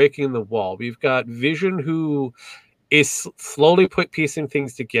that are breaking the wall. We've got Vision, who is slowly piecing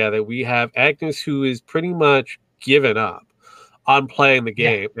things together. We have Agnes, who is pretty much given up on playing the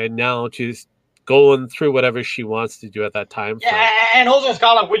game, and now just going through whatever she wants to do at that time. And also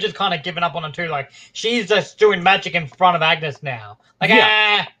Scarlet Witch is kind of giving up on it too. Like, she's just doing magic in front of Agnes now. Like,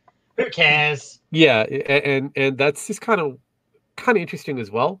 who cares? Yeah, and that's just kind of interesting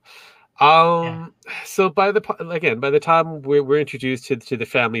as well. So by the time we're introduced to the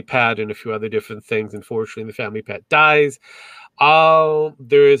family pet and a few other different things, unfortunately the family pet dies.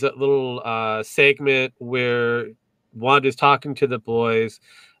 There is a little segment where Wanda's talking to the boys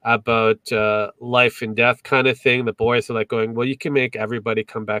about life and death kind of thing. The boys are like going, "Well, you can make everybody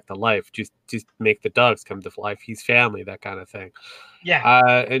come back to life. Just make the dogs come to life. He's family," that kind of thing.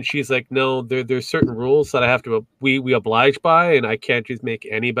 And she's like, "No, there's certain rules that I have to we oblige by, and I can't just make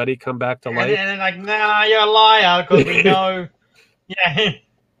anybody come back to life." And like, "Nah, you're a liar, because we know."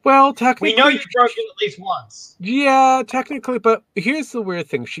 Well, technically, we know you've broken at least once. Yeah, technically, but here's the weird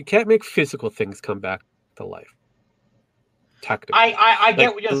thing: she can't make physical things come back to life. Technically, I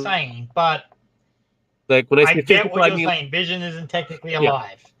get what you're saying, but like when I say get what you're saying. Vision isn't technically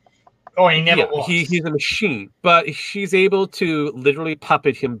alive, or he never was. He's a machine, but she's able to literally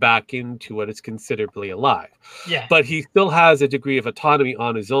puppet him back into what is considerably alive. Yeah, but he still has a degree of autonomy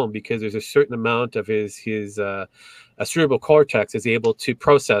on his own, because there's a certain amount of his cerebral cortex is able to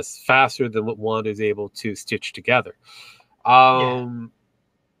process faster than what Wanda is able to stitch together.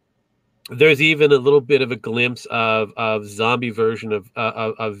 There's even a little bit of a glimpse of zombie version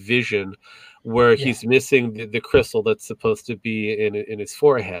of Vision, where he's missing the crystal that's supposed to be in his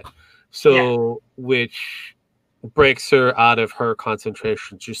forehead, which breaks her out of her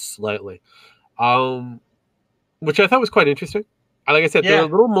concentration just slightly, which I thought was quite interesting. Like I said, there are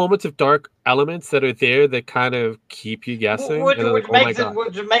little moments of dark elements that are there that kind of keep you guessing, which makes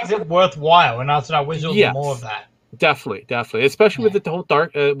it worthwhile, and I wish there was more of that. Definitely, especially with the whole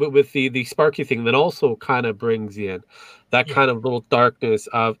dark, with the Sparky thing that also kind of brings in that kind of little darkness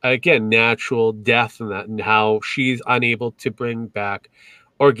of, again, natural death, and how she's unable to bring back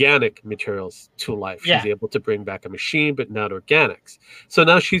organic materials to life. She's able to bring back a machine, but not organics. So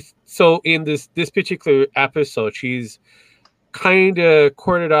now in this particular episode, she's kind of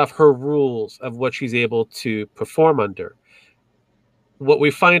corded off her rules of what she's able to perform under. What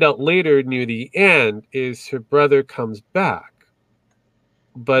we find out later near the end is her brother comes back,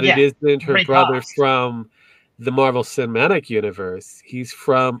 but it isn't her brother from the Marvel Cinematic Universe. He's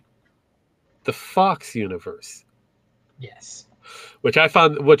from the Fox universe. Yes, which I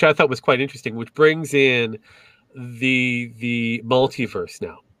thought was quite interesting, which brings in the multiverse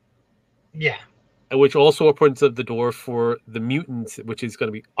now. Yeah. Which also opens up the door for the mutants, which is going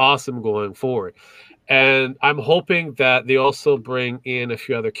to be awesome going forward. And I'm hoping that they also bring in a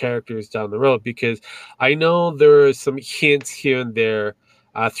few other characters down the road, because I know there are some hints here and there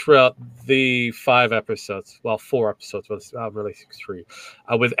throughout the 4 episodes, but really 3,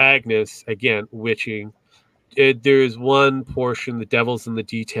 with Agnes, again, witching. There's one portion, the devil's in the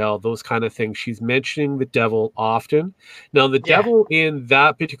detail, those kind of things. She's mentioning the devil often. Now, the devil in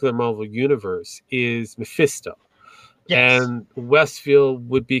that particular Marvel universe is Mephisto. Yes. And Westview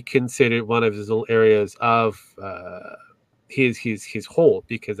would be considered one of his little areas of his hold,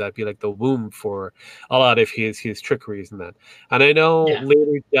 because that'd be like the womb for a lot of his trickeries and that. And I know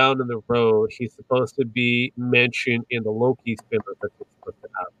later down in the road, he's supposed to be mentioned in the Loki spin-off that they're supposed to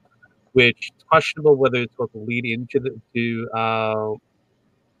have, which is questionable whether it's going to lead into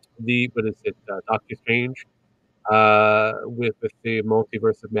Doctor Strange with the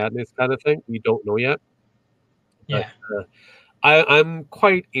multiverse of madness kind of thing. We don't know yet. But, I'm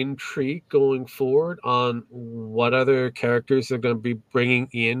quite intrigued going forward on what other characters they're going to be bringing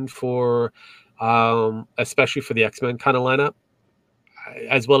in for, especially for the X-Men kind of lineup,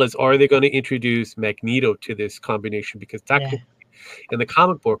 as well as, are they going to introduce Magneto to this combination? Because technically, in the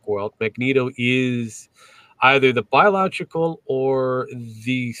comic book world, Magneto is either the biological or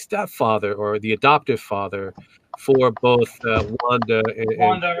the stepfather or the adoptive father for both Wanda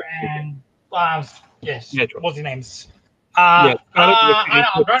and Yes. Pietro. What's his name?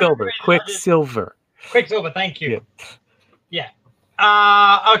 Quicksilver. Quicksilver. Quicksilver. Thank you. Yeah.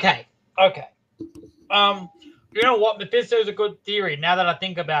 Okay. You know what? Mephisto's a good theory now that I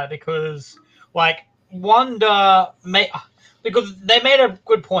think about it, because like Wanda because they made a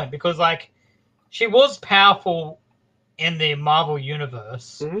good point, because like she was powerful in the Marvel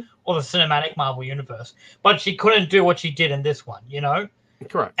universe or the cinematic Marvel universe, but she couldn't do what she did in this one, you know?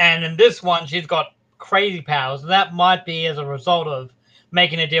 Correct. And in this one, she's got crazy powers. That might be as a result of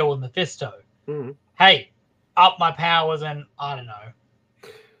making a deal with Mephisto. Hey, up my powers, and I don't know.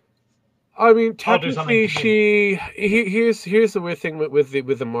 I mean, technically, here's the weird thing with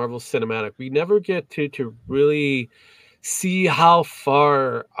the Marvel cinematic. We never get to really see how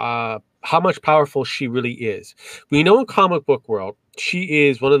far, how much powerful she really is. We know in comic book world, she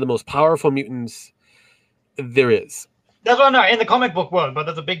is one of the most powerful mutants there is. That's what I know in the comic book world, but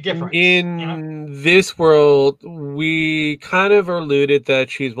there's a big difference. In this world, we kind of alluded that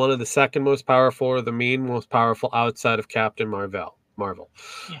she's one of the second most powerful, or the main most powerful outside of Captain Marvel.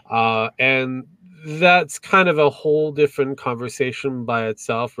 And that's kind of a whole different conversation by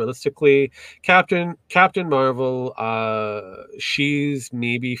itself. Realistically, Captain Marvel, she's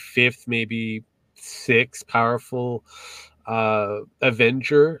maybe fifth, maybe sixth powerful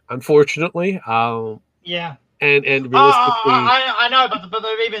Avenger, unfortunately. And realistically, I know, but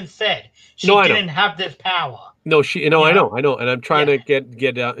they've even said she didn't have this power. No, I know, and I'm trying to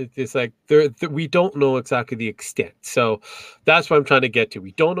get out. It's like we don't know exactly the extent, so that's what I'm trying to get to.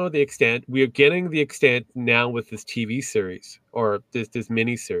 We don't know the extent. We are getting the extent now with this TV series or this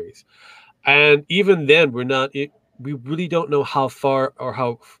mini series, and even then, we really don't know how far or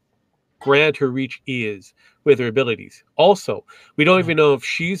how grand her reach is with her abilities. Also, we don't even know if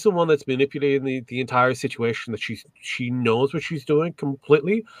she's the one that's manipulating the entire situation, that she knows what she's doing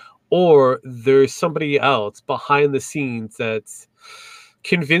completely, or there's somebody else behind the scenes that's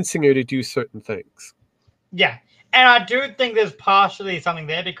convincing her to do certain things. Yeah, and I do think there's partially something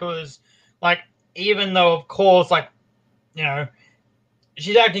there, because like, even though of course, like, you know,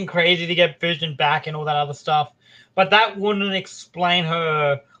 she's acting crazy to get Vision back and all that other stuff, but that wouldn't explain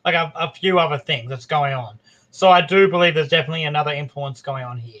her like a few other things that's going on. So I do believe there's definitely another influence going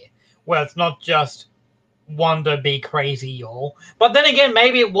on here, where it's not just Wanda be crazy, y'all. But then again,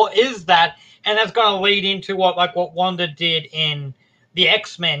 maybe what is that, and that's going to lead into what Wanda did in the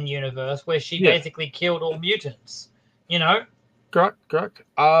X-Men universe, where she basically killed all mutants. You know. Correct.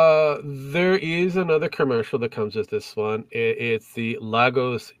 There is another commercial that comes with this one. It's the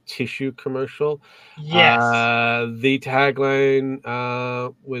Lagos tissue commercial. Yes. The tagline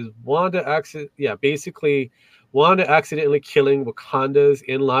was basically Wanda accidentally killing Wakandas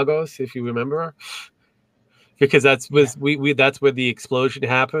in Lagos, if you remember, because that's where the explosion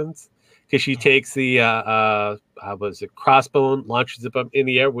happens. Because she takes the crossbone, launches it up in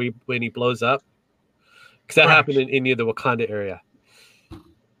the air when he blows up. Because that happened in near the Wakanda area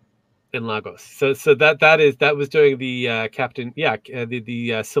in Lagos. So that was during the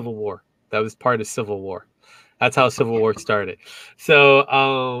the Civil War. That was part of Civil War. That's how Civil War started.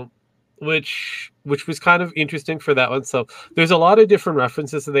 So which was kind of interesting for that one. So there's a lot of different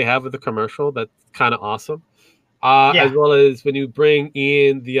references that they have with the commercial. That's kind of awesome. As well as when you bring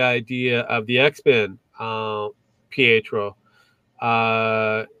in the idea of the X-Men, Pietro.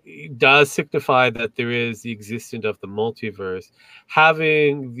 Does signify that there is the existence of the multiverse.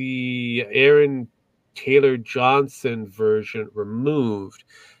 Having the Aaron Taylor Johnson version removed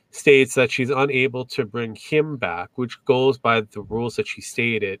states that she's unable to bring him back, which goes by the rules that she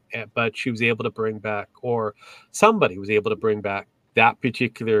stated, but she was able to bring back, or somebody was able to bring back, that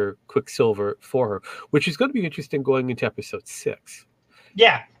particular Quicksilver for her, which is going to be interesting going into episode 6.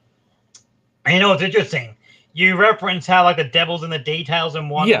 Yeah. And you know what's interesting? You reference how like the devil's in the details and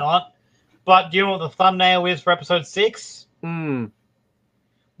whatnot, but do you know what the thumbnail is for episode 6? Wanda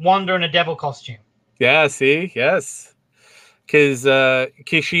in a devil costume. Yeah, see? Yes. Because I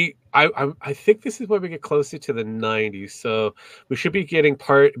think this is where we get closer to the 90s, so we should be getting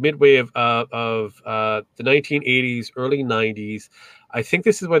midway of the 1980s, early 90s. I think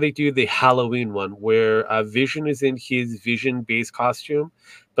this is where they do the Halloween one, where Vision is in his Vision-based costume,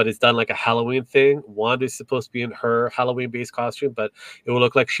 but it's done like a Halloween thing. Wanda's supposed to be in her Halloween-based costume, but it will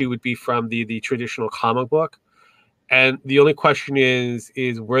look like she would be from the traditional comic book. And the only question is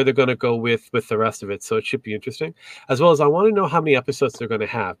where they're going to go with the rest of it. So it should be interesting. As well as I want to know how many episodes they're going to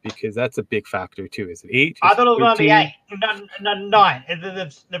have, because that's a big factor too. Is it 8? I thought it was going to be 8. No, 9.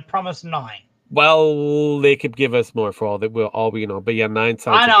 They promised 9. Well, they could give us more for all we know. But yeah, 9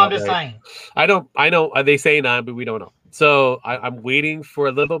 sounds. I know. I'm just saying. I know. They say 9, but we don't know. So I'm waiting for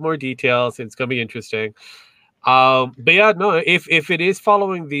a little bit more details. It's going to be interesting. But yeah, no, if it is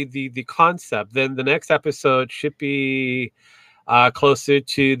following the concept, then the next episode should be closer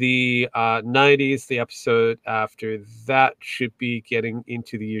to the 90s. The episode after that should be getting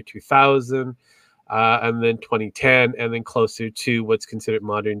into the year 2000, and then 2010, and then closer to what's considered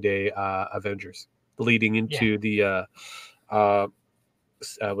modern day Avengers, leading into the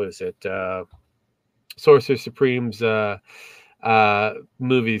what is it? Sorcerer Supreme's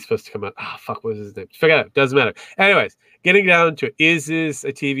movie is supposed to come out. Oh, fuck, what was his name? Forget it. Doesn't matter. Anyways, getting down to it, is this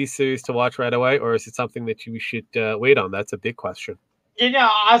a TV series to watch right away, or is it something that you should wait on? That's a big question.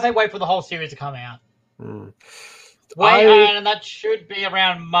 I say wait for the whole series to come out. Wait, and that should be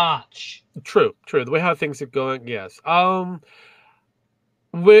around March. True. The way how things are going, yes. For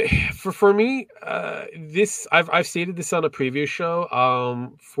me, this I've stated this on a previous show.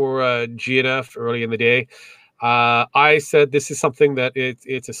 For GNF early in the day, I said this is something that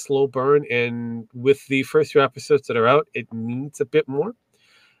it's a slow burn, and with the first 2 episodes that are out, it needs a bit more.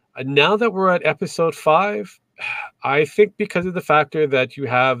 Now that we're at episode 5, I think because of the factor that you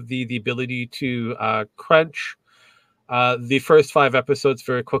have the ability to crunch the first 5 episodes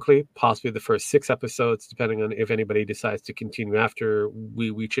very quickly, possibly the first 6 episodes, depending on if anybody decides to continue after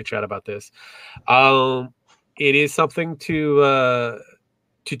we chit chat about this. It is something to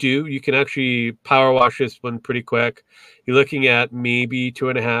do. You can actually power watch this one pretty quick. You're looking at maybe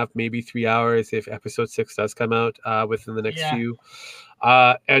 2.5, maybe 3 hours if episode 6 does come out within the next few.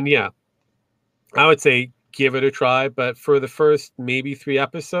 And yeah, I would say give it a try. But for the first maybe 3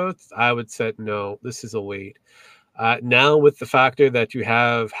 episodes, I would say no, this is a wait. Now with the factor that you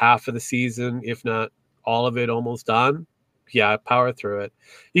have half of the season, if not all of it, almost done, yeah, power through it.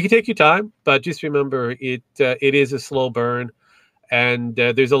 You can take your time, but just remember it is a slow burn, and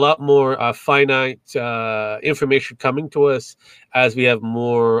there's a lot more finite information coming to us as we have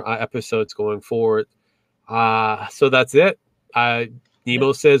more episodes going forward. So that's it.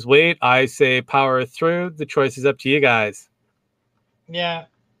 Nemo says wait. I say power through. The choice is up to you guys. Yeah.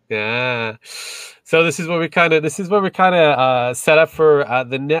 So this is where we kind of set up for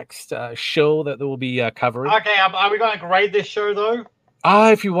the next show that we'll be covering. Okay, are we going to grade this show though?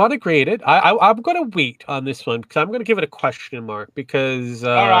 If you want to grade it, I'm going to wait on this one because I'm going to give it a question mark because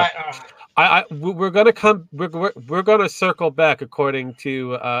all right. We're going to circle back according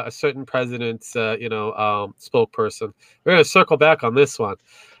to a certain president's spokesperson. We're going to circle back on this one.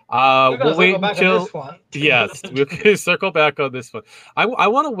 We'll wait until yes, we're going to circle back on this one. I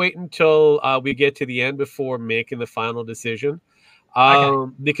want to wait until we get to the end before making the final decision,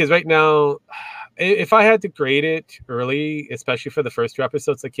 because right now, if I had to grade it early, especially for the first 2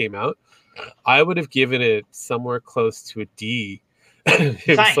 episodes that came out, I would have given it somewhere close to a D.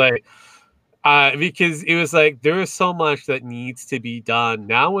 It's like because it was like there is so much that needs to be done.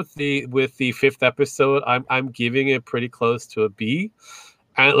 Now with the 5th episode, I'm giving it pretty close to a B.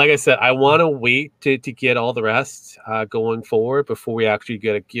 And like I said, I want to wait to get all the rest going forward before we actually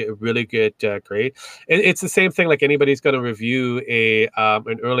get a really good grade. It's the same thing like anybody's going to review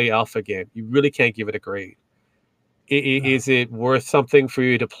an early alpha game. You really can't give it a grade. Is it worth something for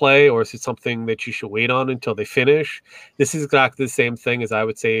you to play, or is it something that you should wait on until they finish? This is exactly the same thing as I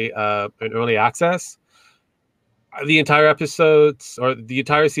would say an early access. The entire episodes or the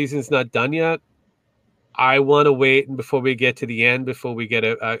entire season is not done yet. I want to wait and before we get to the end, before we get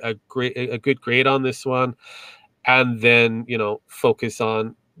a good grade on this one, and then focus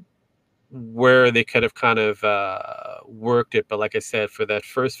on where they could have kind of worked it. But like I said, for that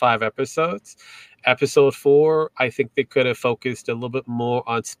first 5 episodes, episode 4, I think they could have focused a little bit more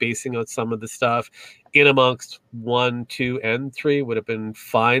on spacing on some of the stuff in amongst 1, 2, and 3 would have been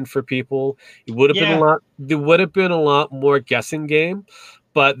fine for people. It would have been a lot. There would have been a lot more guessing game.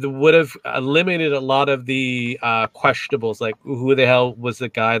 But they would have eliminated a lot of the questionables, like who the hell was the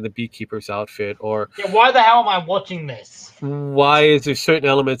guy in the beekeeper's outfit, or why the hell am I watching this? Why is there certain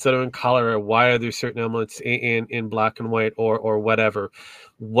elements that are in color, or why are there certain elements in black and white, or whatever?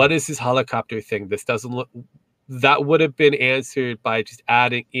 What is this helicopter thing? This doesn't look. That would have been answered by just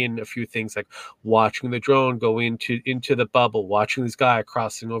adding in a few things like watching the drone go into the bubble, watching this guy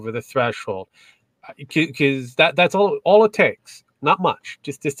crossing over the threshold, because that's all it takes. Not much,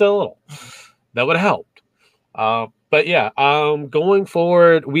 just a little. That would have helped. But yeah, going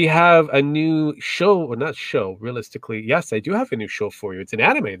forward, we have a new show, or not show, realistically. Yes, I do have a new show for you. It's an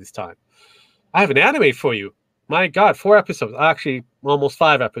anime this time. I have an anime for you. My God, 4 episodes. Actually, almost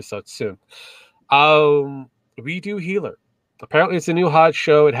 5 episodes soon. Redo Healer. Apparently, it's a new hot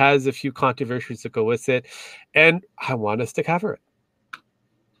show. It has a few controversies that go with it. And I want us to cover it.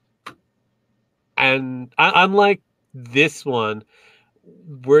 And unlike this one,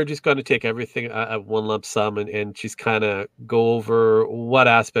 we're just going to take everything at one lump sum and just kind of go over what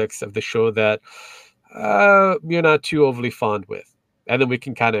aspects of the show that you're not too overly fond with. And then we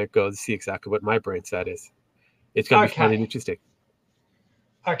can kind of go and see exactly what my brain set is. It's going to be fun and interesting.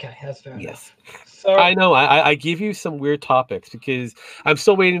 Okay, that's fair yes. enough. So I know I give you some weird topics because I'm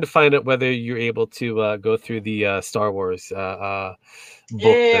still waiting to find out whether you're able to go through the Star Wars book.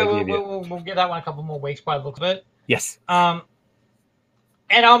 Yeah, we'll get that one a couple more weeks by the looks of it. Yes.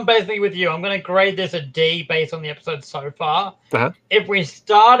 And I'm basically with you. I'm going to grade this a D based on the episode so far. Uh-huh. If we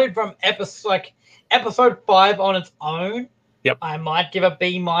started from episode 5 on its own, yep, I might give a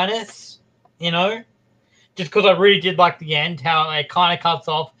B minus. You know, just because I really did like the end, how it kind of cuts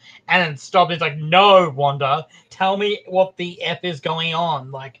off and then stops. It's like, no, Wanda, tell me what the F is going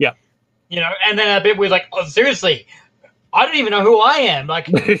on. Like, yeah, you know, and then a bit was like, oh, seriously, I don't even know who I am. Like,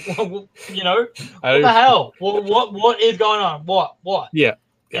 you know, what the hell? What is going on? What? Yeah.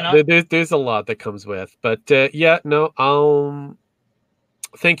 You know? There's a lot that comes with, but yeah, no.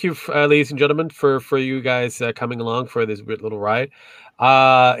 Thank you, ladies and gentlemen, for you guys coming along for this little ride.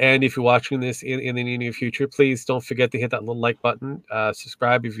 And if you're watching this in the near future, please don't forget to hit that little like button.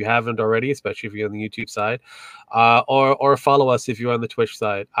 Subscribe if you haven't already, especially if you're on the YouTube side, or follow us if you're on the Twitch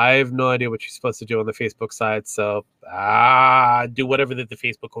side. I have no idea what you're supposed to do on the Facebook side, so do whatever the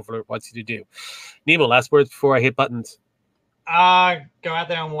Facebook overlord wants you to do. Nemo, last words before I hit buttons. Go out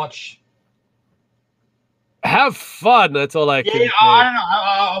there and watch. Have fun. That's all I can say. I don't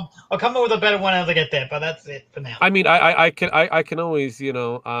know. I'll come up with a better one as I get there, but that's it for now. I mean, I can always, you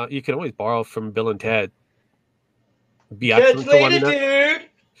know, you can always borrow from Bill and Ted. Be excellent to one another.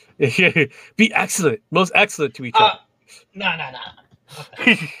 Dude. Be excellent, most excellent to each other. No.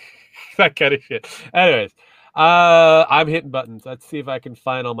 That kind of shit. Anyways, I'm hitting buttons. Let's see if I can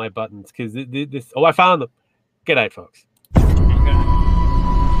find all my buttons because this. Oh, I found them. Good night, folks.